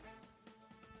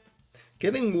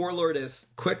 Getting Warlord as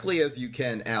quickly as you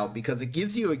can out, because it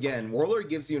gives you, again, Warlord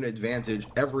gives you an advantage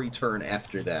every turn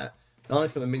after that. Not only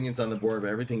for the minions on the board, but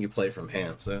everything you play from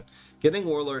hand. So getting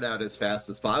Warlord out as fast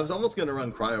as possible. I was almost going to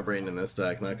run Cryo Brain in this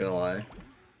deck, not going to lie.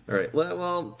 Alright,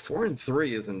 well, 4 and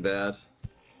 3 isn't bad.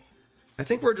 I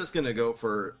think we're just going to go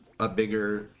for a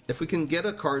bigger... If we can get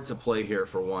a card to play here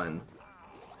for 1,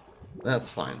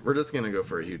 that's fine. We're just going to go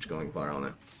for a huge going bar on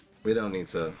it. We don't need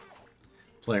to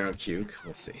play around Cuke.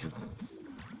 We'll see.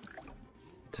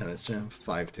 Tennis Jam,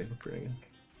 5-2, pretty good.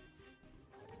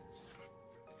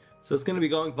 So it's going to be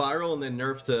going viral and then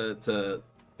nerf to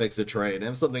fix a trade.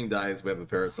 And if something dies, we have a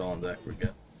Parasol on deck. We're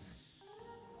good.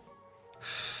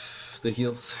 The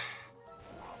heals.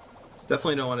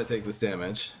 Definitely don't want to take this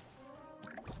damage.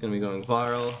 It's going to be going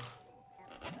viral.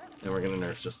 And we're going to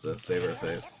nerf just to save our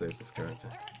face. Saves this character.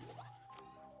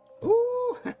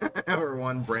 Ooh! We're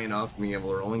 1 brain off being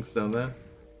able to Rolling Stone that.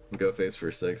 And go face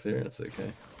for 6 here. It's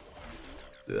okay.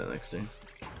 Do that next turn.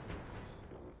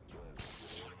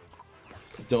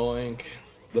 Doink.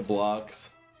 The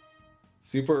blocks.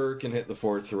 Super can hit the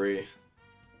 4-3.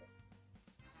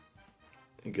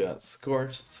 You got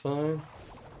Scorch, it's fine.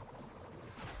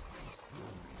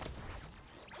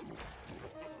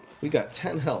 We got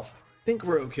 10 health. I think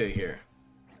we're okay here.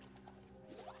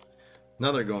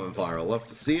 Another going viral. Love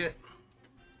to see it.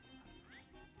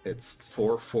 It's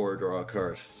 4/4 draw a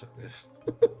card. So good.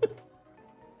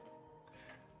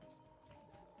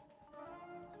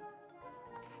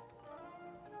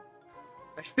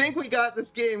 I think we got this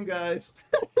game, guys.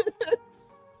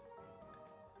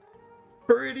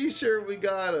 Pretty sure we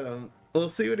got him. We'll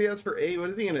see what he has for 8.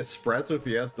 What is he in espresso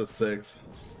Fiesta 6?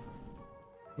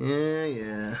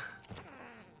 Yeah.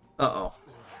 Uh-oh.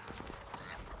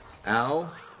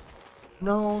 Ow.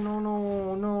 No.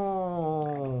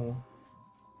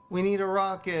 We need a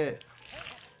rocket.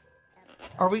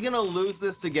 Are we gonna lose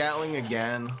this to Gatling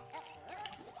again?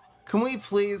 Can we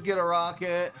please get a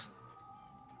rocket?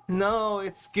 No,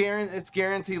 it's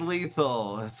guaranteed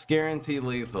lethal. It's guaranteed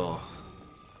lethal.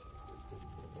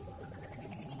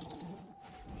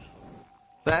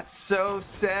 That's so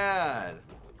sad.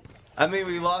 I mean,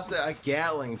 we lost a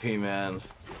Gatling P-Man.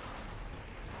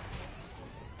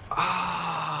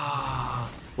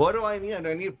 What do I need? Do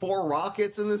I need 4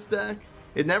 rockets in this deck?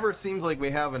 It never seems like we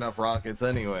have enough rockets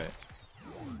anyway.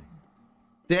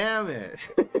 Damn it.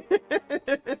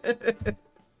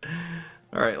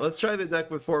 Alright, let's try the deck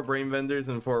with 4 Brain Benders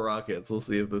and 4 rockets. We'll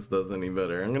see if this does any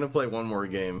better. I'm gonna play one more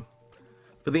game.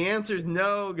 But the answer is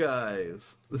no,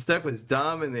 guys. This deck was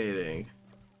dominating.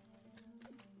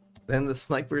 Then the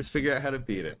snipers figure out how to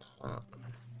beat it.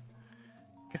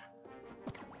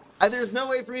 There's no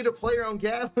way for me to play around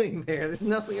Gatling there. There's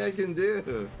nothing I can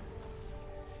do.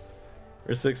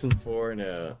 We're 6-4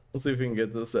 now. Let's see if we can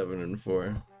get to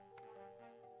 7-4.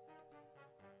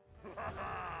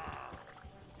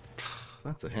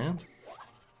 That's a hand.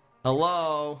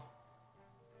 Hello?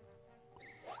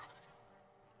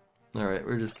 Alright,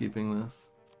 we're just keeping this.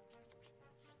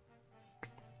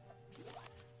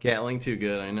 Gatling too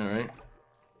good, I know, right?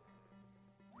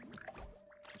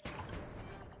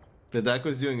 The deck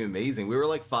was doing amazing. We were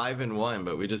like 5-1,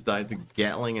 but we just died to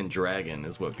Gatling and Dragon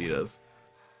is what beat us.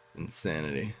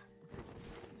 Insanity.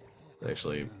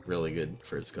 Actually, really good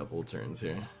first couple turns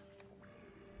here.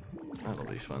 That'll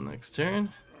be fun next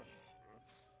turn.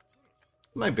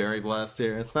 My Berry Blast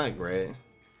here, it's not great.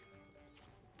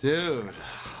 Dude.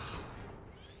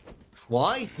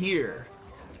 Why here?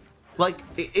 Like,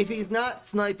 if he's not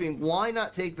sniping, why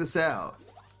not take this out?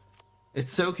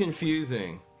 It's so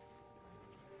confusing.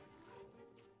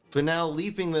 But now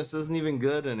leaping this isn't even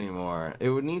good anymore. It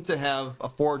would need to have a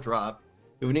 4-drop.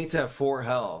 It would need to have 4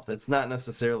 health. It's not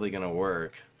necessarily going to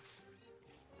work.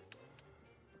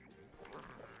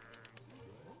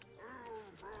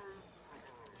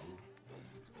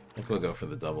 I think we'll go for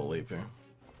the double leap here.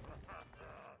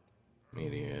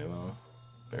 Medium,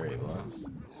 Berry Blast.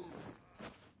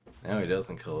 Now he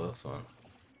doesn't kill this one.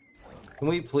 Can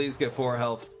we please get 4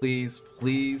 health? Please,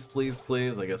 please, please,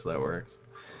 please. I guess that works.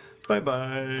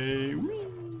 Bye-bye.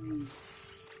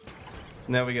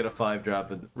 So now we get a 5-drop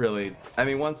that really... I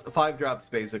mean, once 5 drops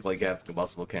basically Captain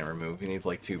Combustible can't remove. He needs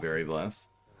like 2 Berry Blasts.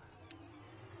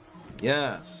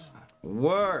 Yes.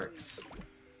 Works.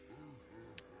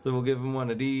 So we'll give him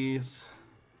one of these.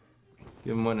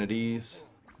 Give him one of these.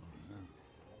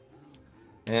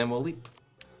 And we'll leap.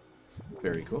 It's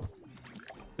very cool.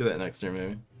 Do that next turn,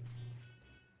 maybe.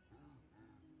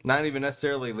 Not even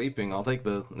necessarily leaping. I'll take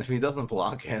the... If he doesn't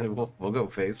block it, we'll go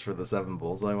face for the 7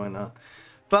 bullseye. Why not?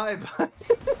 Bye-bye.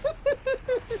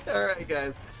 Alright,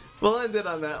 guys. We'll end it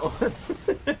on that one.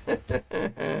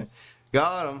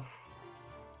 Got him.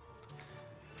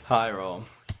 High roll.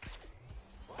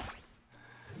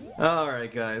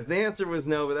 Alright, guys. The answer was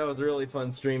no, but that was a really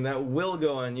fun stream. That will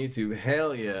go on YouTube.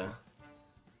 Hell yeah.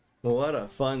 What a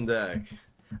fun deck.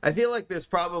 I feel like there's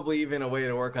probably even a way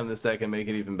to work on this deck and make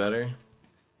it even better.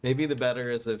 Maybe the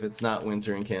better is if it's not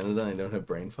winter in Canada and I don't have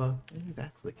brain fog. Maybe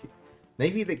that's the key.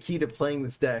 Maybe the key to playing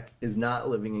this deck is not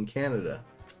living in Canada.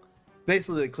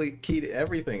 Basically the key to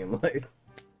everything in life.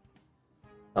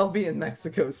 I'll be in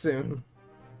Mexico soon.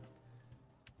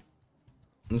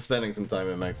 I'm spending some time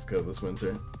in Mexico this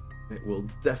winter. It will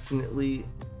definitely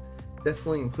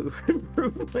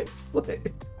improve my play.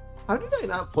 How did I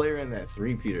not play around that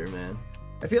 3-peater, man?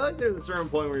 I feel like there's a certain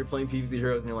point where you're playing PvZ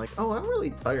Heroes and you're like, oh, I'm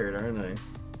really tired, aren't I?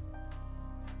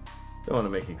 Don't want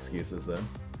to make excuses, though.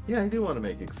 Yeah, I do want to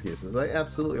make excuses. I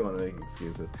absolutely want to make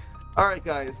excuses. Alright,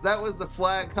 guys, that was the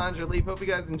Flag Conjure Leap. Hope you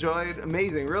guys enjoyed.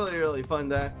 Amazing, really, really fun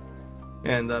deck.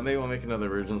 And maybe we'll make another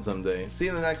version someday. See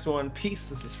you in the next one. Peace,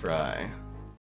 this is Fry.